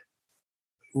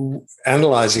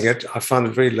analyzing it, I found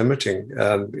it very limiting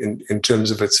in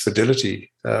terms of its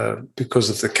fidelity because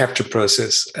of the capture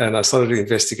process. And I started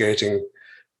investigating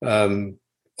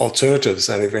alternatives,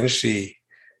 and eventually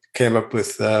came up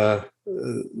with the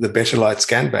Betalight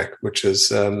Scanback, which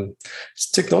is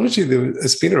it's technology that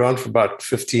has been around for about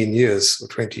 15 years or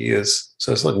 20 years.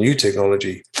 So it's not new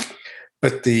technology,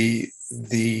 but the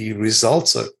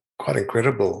results are quite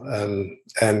incredible.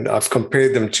 And I've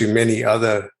compared them to many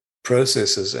other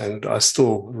processes, and I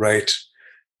still rate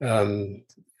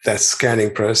that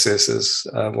scanning process as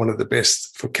one of the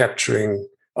best for capturing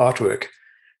artwork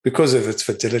because of its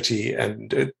fidelity.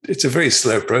 And it's a very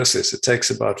slow process. It takes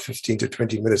about 15 to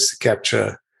 20 minutes to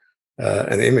capture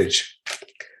an image.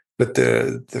 But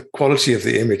the quality of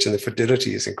the image and the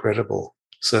fidelity is incredible.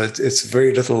 So it's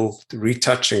very little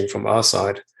retouching from our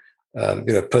side,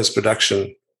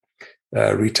 post-production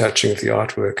retouching of the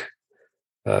artwork.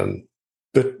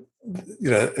 But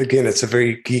again, it's a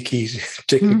very geeky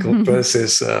technical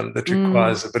process that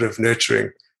requires a bit of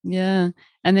nurturing. Yeah.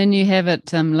 And then you have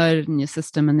it loaded in your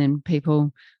system, and then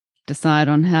people decide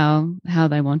on how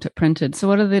they want it printed. So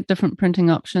what are the different printing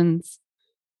options?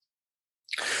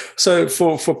 So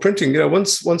for printing,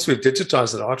 once we've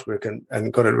digitized that artwork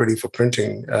and got it ready for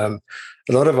printing, a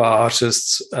lot of our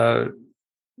artists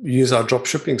use our drop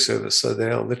shipping service. So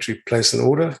they'll literally place an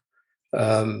order,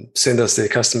 send us their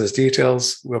customers'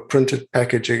 details. We'll print it,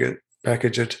 package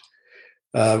it.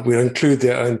 We'll include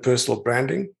their own personal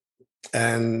branding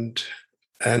and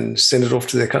send it off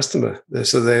to their customer.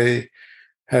 So they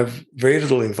have very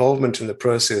little involvement in the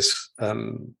process,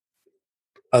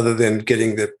 other than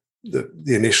getting the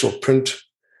initial print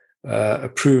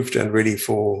approved and ready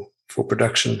for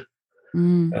production.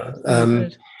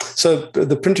 So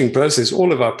the printing process,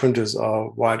 all of our printers are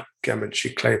wide gamut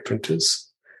Giclée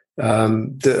printers.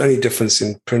 The only difference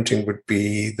in printing would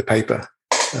be the paper,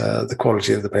 the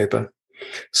quality of the paper.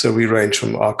 So we range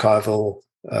from archival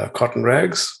cotton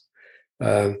rags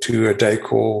to a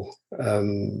Decor.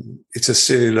 It's a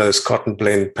cellulose cotton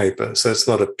blend paper. So it's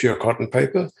not a pure cotton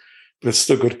paper, but it's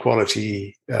still good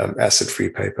quality acid-free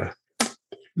paper.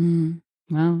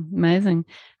 Wow, amazing.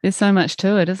 There's so much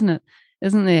to it, isn't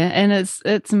there? And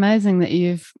it's amazing that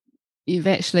you've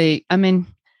actually, I mean,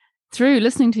 through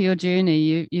listening to your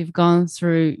journey, you've gone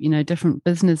through, different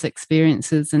business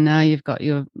experiences, and now you've got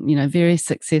your, very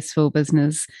successful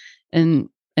business and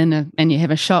you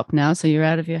have a shop now. So you're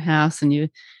out of your house and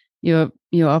you're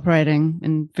operating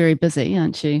and very busy,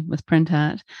 aren't you, with print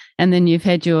art? And then you've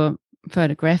had your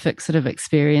photographic sort of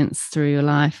experience through your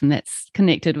life, and that's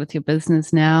connected with your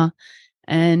business now.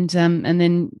 And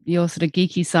then your sort of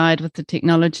geeky side with the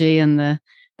technology and the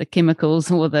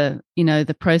chemicals, or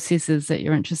the processes that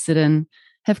you're interested in,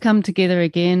 have come together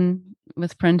again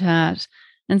with print art.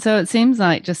 And so it seems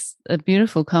like just a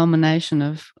beautiful culmination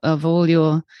of all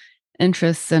your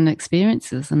interests and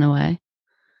experiences in a way.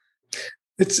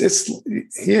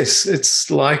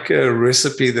 It's like a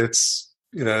recipe that's,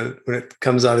 when it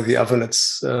comes out of the oven,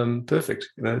 it's perfect.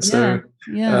 So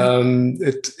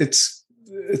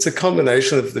it's a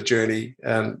combination of the journey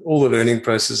and all the learning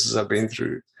processes I've been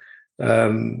through.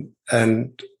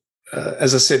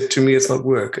 As I said, to me, it's not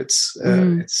work. It's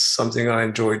something I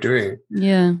enjoy doing.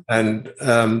 Yeah. And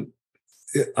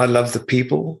I love the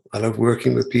people. I love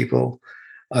working with people.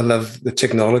 I love the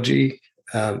technology,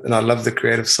 and I love the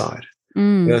creative side.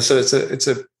 So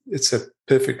it's a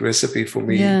perfect recipe for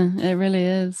me. Yeah, it really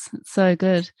is. It's so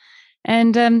good.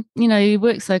 And you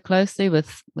work so closely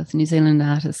with New Zealand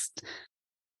artists.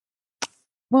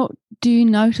 What do you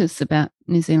notice about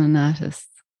New Zealand artists?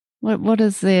 What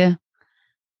is it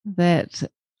about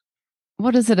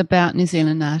New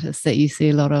Zealand artists that you see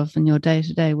a lot of in your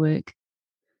day-to-day work?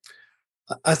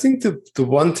 I think the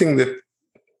one thing that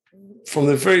from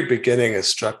the very beginning has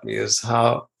struck me is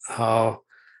how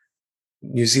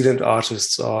New Zealand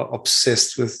artists are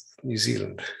obsessed with New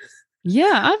Zealand.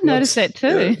 Yeah, I've noticed that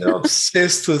too. They're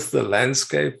obsessed with the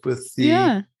landscape, with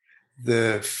the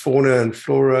fauna and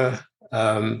flora,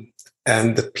 and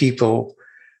the people.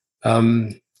 So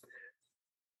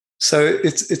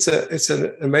it's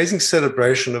an amazing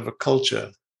celebration of a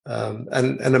culture,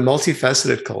 and a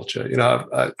multifaceted culture.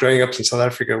 Growing up in South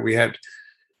Africa, we had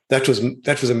that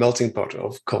was a melting pot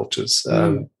of cultures.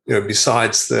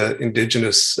 Besides the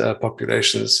indigenous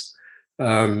populations,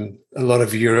 a lot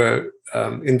of Euro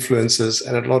influences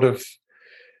and a lot of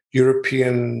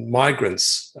European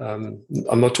migrants.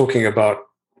 I'm not talking about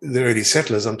the early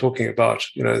settlers. I'm talking about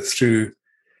through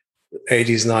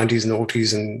 80s, 90s, and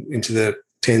noughties, and into the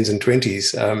 10s and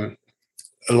 20s.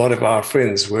 A lot of our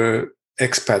friends were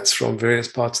expats from various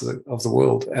parts of the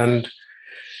world, and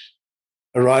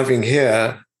arriving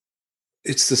here,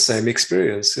 it's the same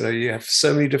experience. You have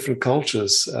so many different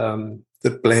cultures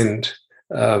that blend.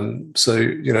 So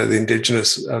the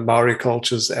indigenous Maori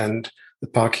cultures and the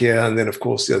Pākehā, and then of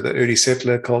course the early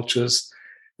settler cultures,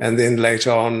 and then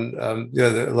later on a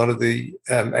lot of the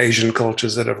Asian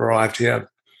cultures that have arrived here.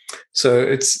 So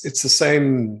it's the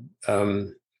same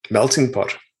melting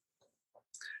pot,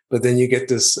 but then you get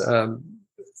this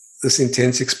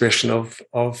intense expression of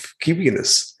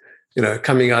Kiwiness,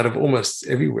 coming out of almost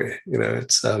everywhere.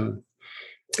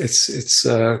 It's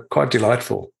quite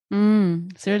delightful.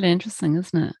 It's really interesting,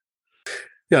 isn't it?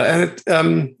 Yeah,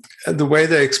 and the way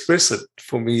they express it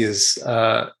for me is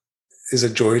a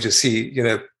joy to see.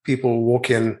 People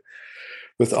walk in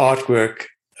with artwork,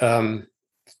 and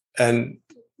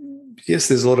yes,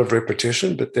 there's a lot of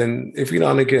repetition, but then every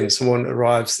now and again, someone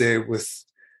arrives there with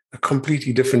a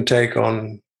completely different take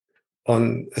on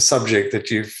a subject that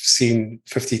you've seen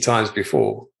 50 times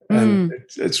before. And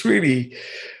it's really,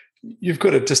 you've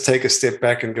got to just take a step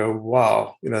back and go,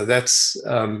 wow, that's,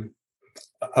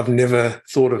 I've never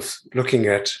thought of looking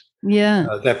at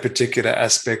that particular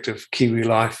aspect of Kiwi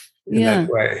life in that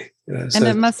way. And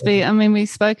it must be, we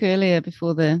spoke earlier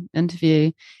before the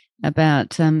interview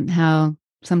about how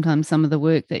sometimes some of the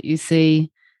work that you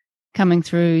see coming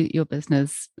through your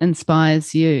business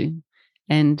inspires you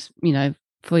and,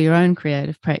 for your own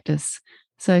creative practice.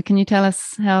 So can you tell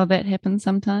us how that happens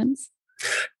sometimes?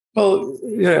 Well,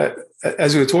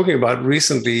 as we were talking about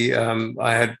recently,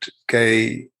 I had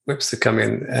Gay Webster come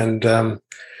in, and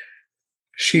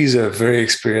she's a very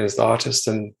experienced artist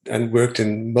and worked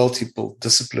in multiple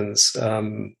disciplines,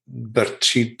 but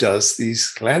she does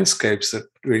these landscapes that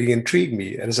really intrigue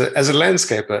me. And as a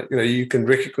landscaper, you can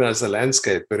recognize the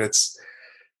landscape, but it's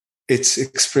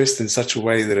expressed in such a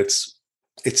way that it's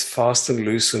fast and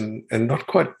loose and not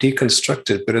quite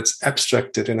deconstructed, but it's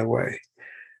abstracted in a way.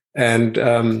 And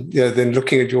then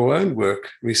looking at your own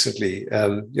work recently,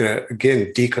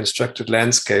 again, deconstructed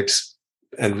landscapes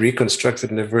and reconstructed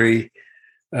in a very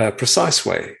precise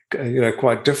way,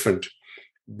 quite different,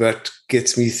 but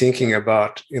gets me thinking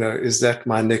about, is that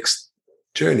my next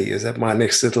journey? Is that my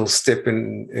next little step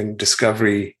in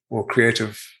discovery or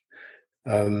creative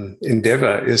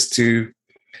endeavor, is to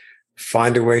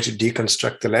find a way to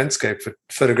deconstruct the landscape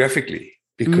photographically,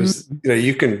 because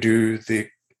you can do the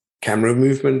camera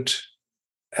movement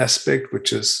aspect,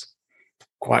 which is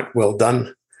quite well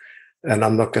done, and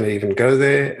I'm not going to even go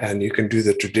there. And you can do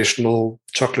the traditional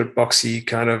chocolate boxy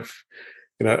kind of,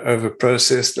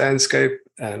 over-processed landscape.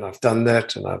 And I've done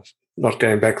that, and I'm not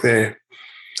going back there.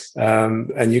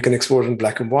 And you can explore it in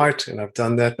black and white, and I've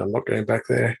done that, and I'm not going back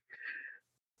there.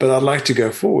 But I'd like to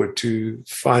go forward to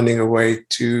finding a way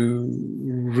to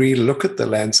re-look at the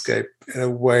landscape in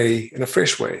a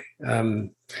fresh way,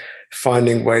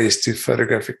 finding ways to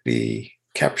photographically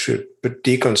capture it, but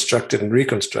deconstruct it and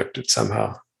reconstruct it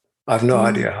somehow. I have no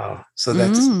idea how. So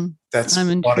that's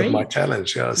part of my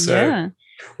challenge. Yeah. So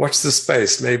watch the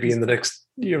space. Maybe in the next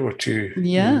year or two,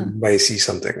 you may see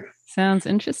something. Sounds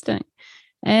interesting.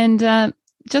 And I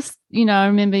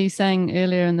remember you saying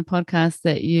earlier in the podcast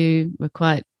that you were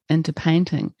quite into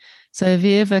painting. So have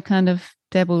you ever kind of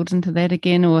dabbled into that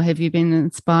again, or have you been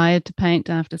inspired to paint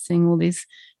after seeing all these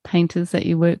painters that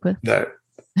you work with? No.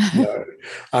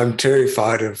 I'm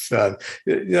terrified of,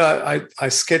 I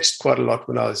sketched quite a lot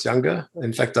when I was younger.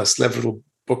 In fact, I still have a little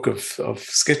book of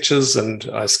sketches, and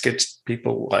I sketched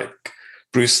people like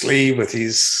Bruce Lee with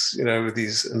his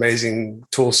amazing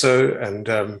torso,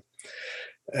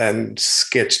 and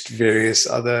sketched various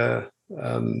other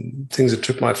things that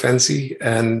took my fancy.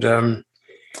 And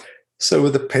so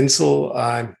with a pencil,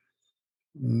 I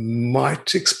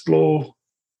might explore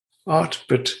art,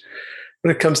 but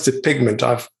when it comes to pigment,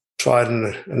 I've tried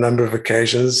on a number of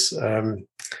occasions. In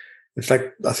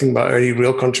fact, I think my only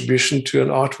real contribution to an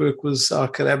artwork was our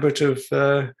collaborative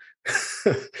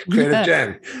Creative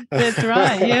Jam. That's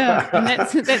right, yeah. And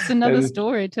that's another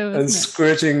story too, isn't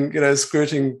it?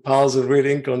 Squirting piles of red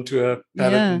ink onto a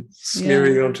palette and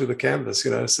smearing it onto the canvas,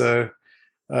 So,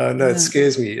 it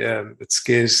scares me. It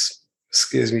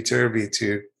scares me terribly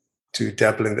to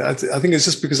dabble in that. I think it's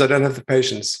just because I don't have the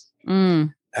patience.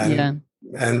 And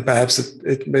perhaps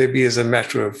it maybe is a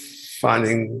matter of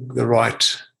finding the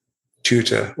right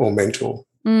tutor or mentor.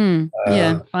 Find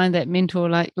that mentor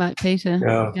like Peter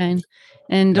again.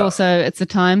 And also it's a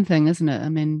time thing, isn't it? I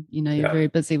mean, you're very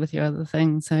busy with your other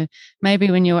things. So maybe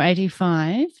when you're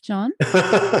 85, John,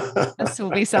 this will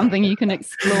be something you can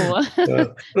explore.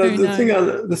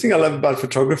 The thing I love about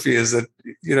photography is that,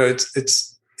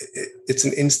 it's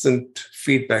an instant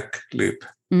feedback loop.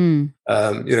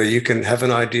 You can have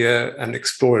an idea and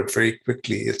explore it very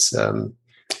quickly. It's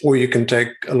or you can take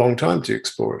a long time to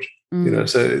explore it.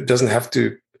 So it doesn't have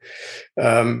to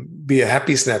be a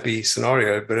happy snappy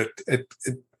scenario, but it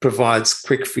provides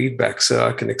quick feedback, so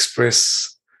I can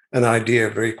express an idea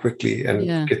very quickly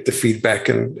and get the feedback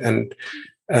and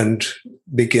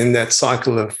begin that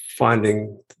cycle of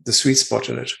finding the sweet spot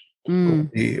in it,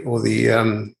 or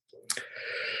the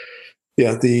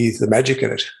magic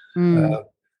in it.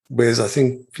 Whereas I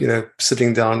think,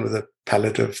 sitting down with a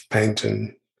palette of paint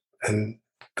and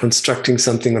constructing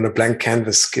something on a blank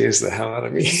canvas scares the hell out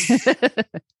of me.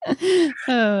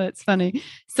 Oh, it's funny.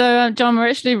 So, John, we're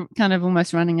actually kind of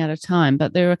almost running out of time,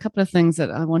 but there are a couple of things that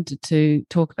I wanted to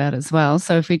talk about as well.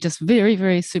 So if we just very,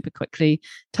 very super quickly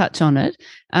touch on it,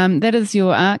 that is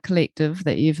your art collective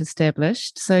that you've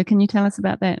established. So can you tell us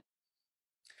about that?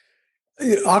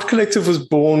 Art Collective was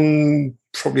born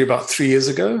probably about 3 years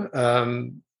ago.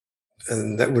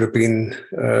 And that would have been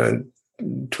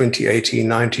 2018,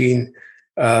 19.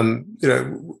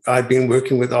 I'd been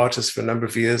working with artists for a number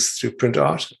of years through print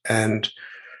art, and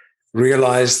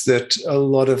realized that a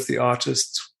lot of the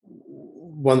artists,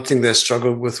 one thing they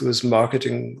struggled with was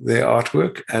marketing their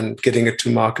artwork and getting it to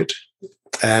market.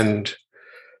 And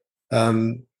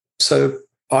so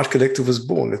Art Collective was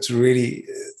born. It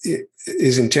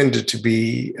is intended to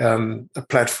be a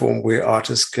platform where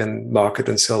artists can market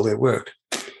and sell their work.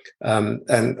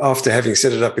 And after having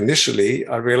set it up initially,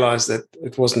 I realized that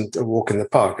it wasn't a walk in the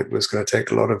park. It was going to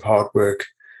take a lot of hard work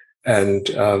and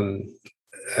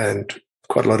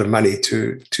quite a lot of money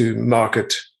to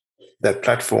market that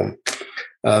platform.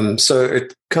 So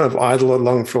it kind of idled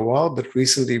along for a while, but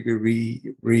recently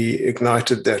we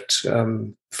reignited that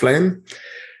flame.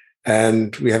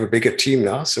 And we have a bigger team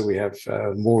now, so we have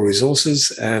more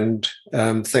resources. And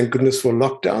thank goodness for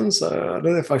lockdowns. I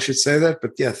don't know if I should say that,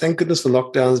 but yeah, thank goodness for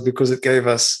lockdowns, because it gave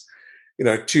us,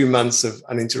 2 months of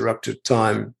uninterrupted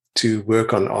time to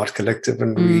work on Art Collective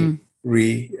and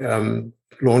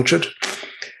launch it.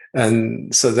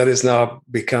 And so that has now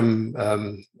become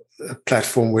a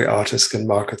platform where artists can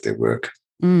market their work.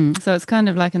 So it's kind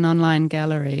of like an online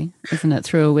gallery, isn't it,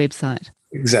 through a website?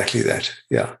 Exactly that,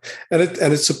 yeah, and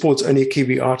it supports only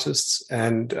Kiwi artists,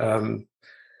 and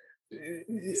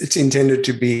it's intended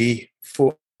to be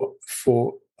for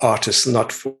artists,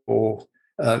 not for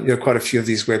quite a few of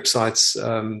these websites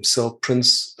sell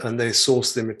prints, and they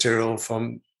source their material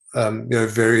from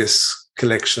various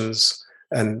collections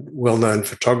and well-known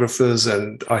photographers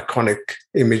and iconic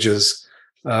images.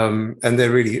 And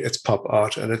it's pop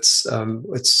art, and it's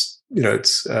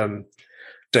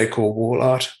decor wall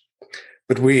art.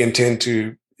 But we intend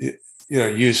to,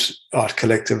 use Art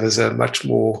Collective as a much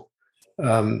more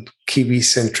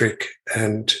Kiwi-centric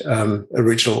and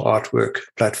original artwork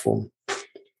platform.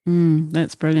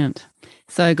 That's brilliant.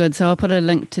 So good. So I'll put a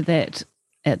link to that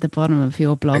at the bottom of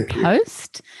your blog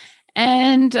post.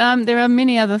 And there are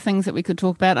many other things that we could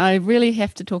talk about. I really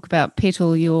have to talk about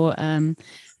Petal, your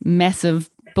massive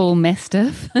bull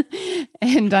mastiff.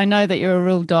 And I know that you're a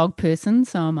real dog person,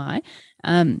 so am I.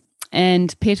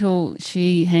 And Petal,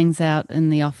 she hangs out in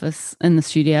the office, in the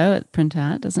studio at Print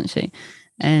Art, doesn't she?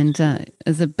 And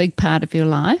is a big part of your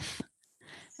life.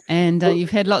 And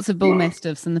you've had lots of bull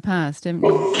mastiffs in the past, haven't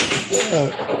you?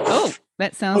 Oh,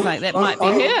 that sounds like that might be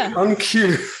her. On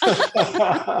cue.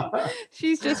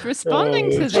 She's just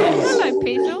responding to that. Hello,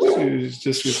 Petal. She's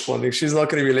just responding. She's not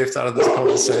going to be left out of this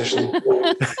conversation.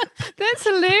 That's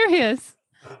hilarious.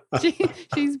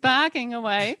 She's barking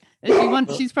away.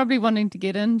 She's probably wanting to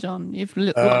get in, John. You've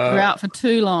locked her out for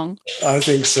too long. I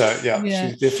think so, yeah.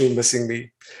 She's definitely missing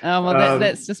me. Oh, well,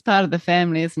 that's just part of the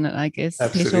family, isn't it, I guess?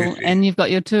 Absolutely. Petal. And you've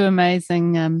got your two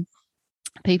amazing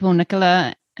people,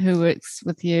 Nicola, who works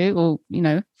with you, or,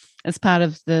 as part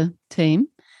of the team.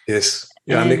 Yes.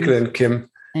 Yeah, Nicola and Kim.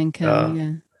 And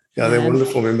Kim, Yeah, they're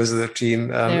wonderful members of the team.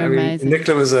 They're amazing.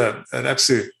 Nicola was an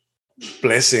absolute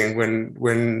blessing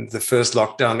when the first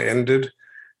lockdown ended,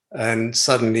 and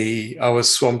suddenly I was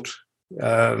swamped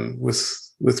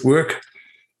with work.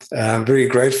 Very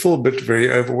grateful, but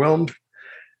very overwhelmed.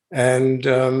 And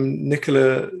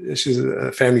Nicola, she's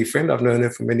a family friend. I've known her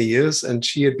for many years, and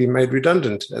she had been made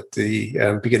redundant at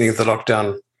the beginning of the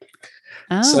lockdown.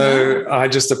 Oh, so I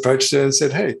just approached her and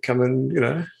said, "Hey, come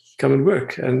and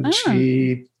work." And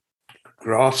she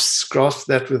grasped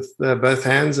that with both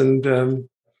hands, and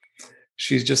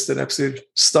she's just an absolute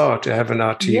star to have in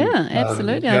our team. Yeah,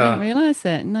 absolutely. I didn't realize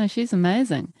that. No, she's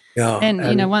amazing. Yeah,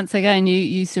 and once again,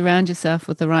 you surround yourself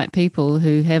with the right people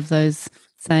who have those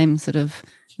same sort of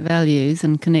values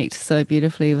and connect so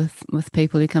beautifully with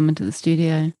people who come into the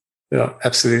studio. Yeah,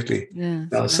 absolutely. Yeah.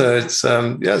 So it's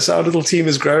so our little team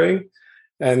is growing,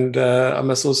 and I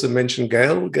must also mention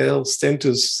Gail. Gail Stent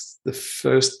is the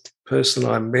first person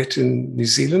I met in New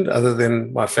Zealand, other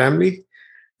than my family,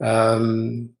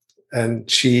 and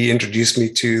she introduced me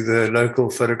to the local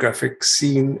photographic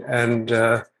scene and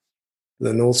the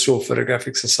North Shore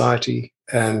Photographic Society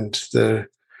and the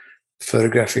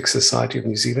Photographic Society of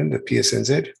New Zealand, the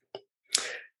PSNZ.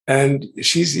 And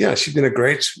she's been a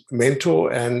great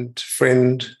mentor and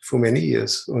friend for many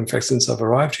years, or in fact, since I've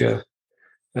arrived here.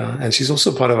 And she's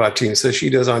also part of our team. So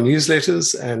she does our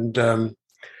newsletters, and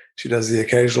she does the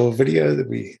occasional video that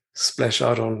we splash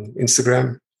out on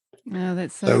Instagram. Oh,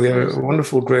 that's so we have a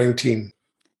wonderful growing team.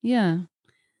 Yeah.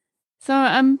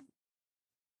 So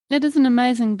it is an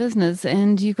amazing business,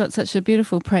 and you've got such a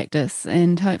beautiful practice,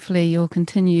 and hopefully you'll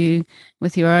continue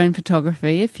with your own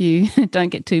photography if you don't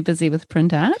get too busy with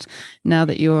print art now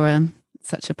that you're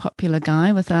such a popular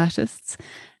guy with artists.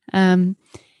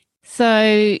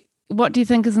 So what do you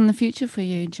think is in the future for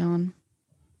you, John?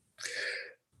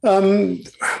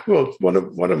 Well, one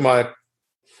of my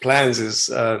plans is,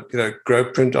 grow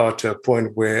print art to a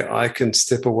point where I can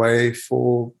step away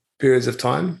for periods of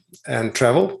time and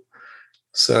travel.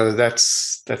 So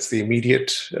that's the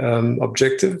immediate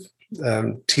objective.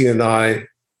 Tina and I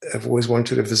have always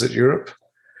wanted to visit Europe,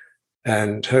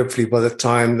 and hopefully by the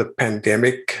time the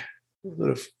pandemic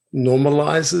sort of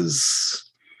normalizes,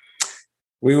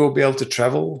 we will be able to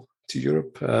travel to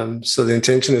Europe. So the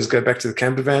intention is go back to the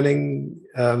camper vanning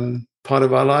part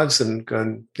of our lives and go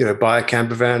and buy a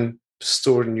camper van,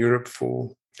 store it in Europe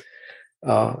for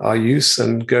our use,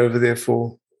 and go over there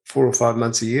for 4 or 5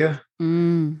 months a year.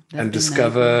 And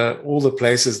discover all the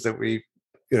places that we,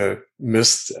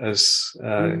 missed as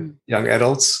young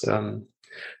adults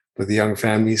with a young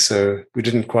family. So we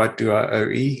didn't quite do our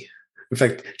OE. In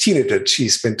fact, Tina did. She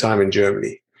spent time in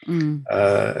Germany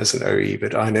as an OE,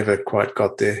 but I never quite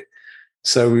got there.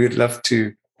 So we would love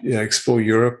to, explore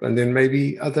Europe and then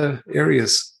maybe other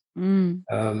areas and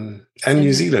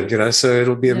New Zealand. So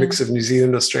it'll be a mix of New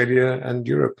Zealand, Australia, and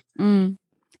Europe. And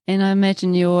I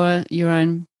imagine your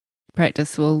own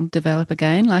practice will develop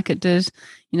again like it did,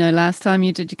 last time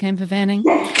you did your camper vanning.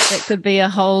 That could be a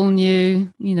whole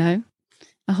new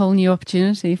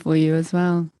opportunity for you as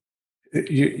well.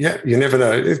 You never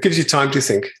know. It gives you time to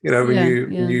think,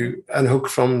 when you unhook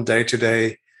from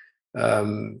day-to-day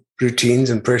routines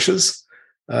and pressures,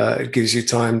 it gives you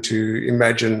time to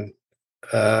imagine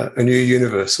a new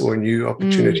universe or a new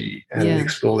opportunity and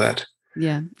explore that.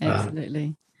 Yeah,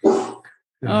 absolutely. Yeah.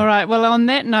 All right. Well, on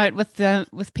that note,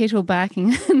 with Petal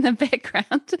barking in the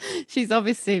background, she's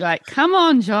obviously like, "Come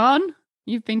on, John,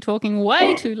 you've been talking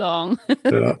way too long."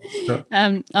 Yeah.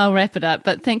 I'll wrap it up.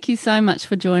 But thank you so much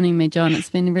for joining me, John. It's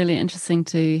been really interesting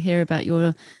to hear about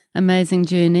your amazing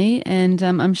journey, and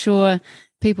I'm sure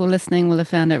people listening will have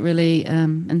found it really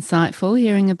insightful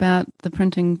hearing about the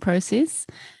printing process.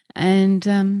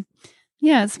 And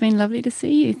yeah, it's been lovely to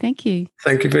see you. Thank you.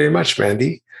 Thank you very much,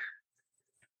 Mandy.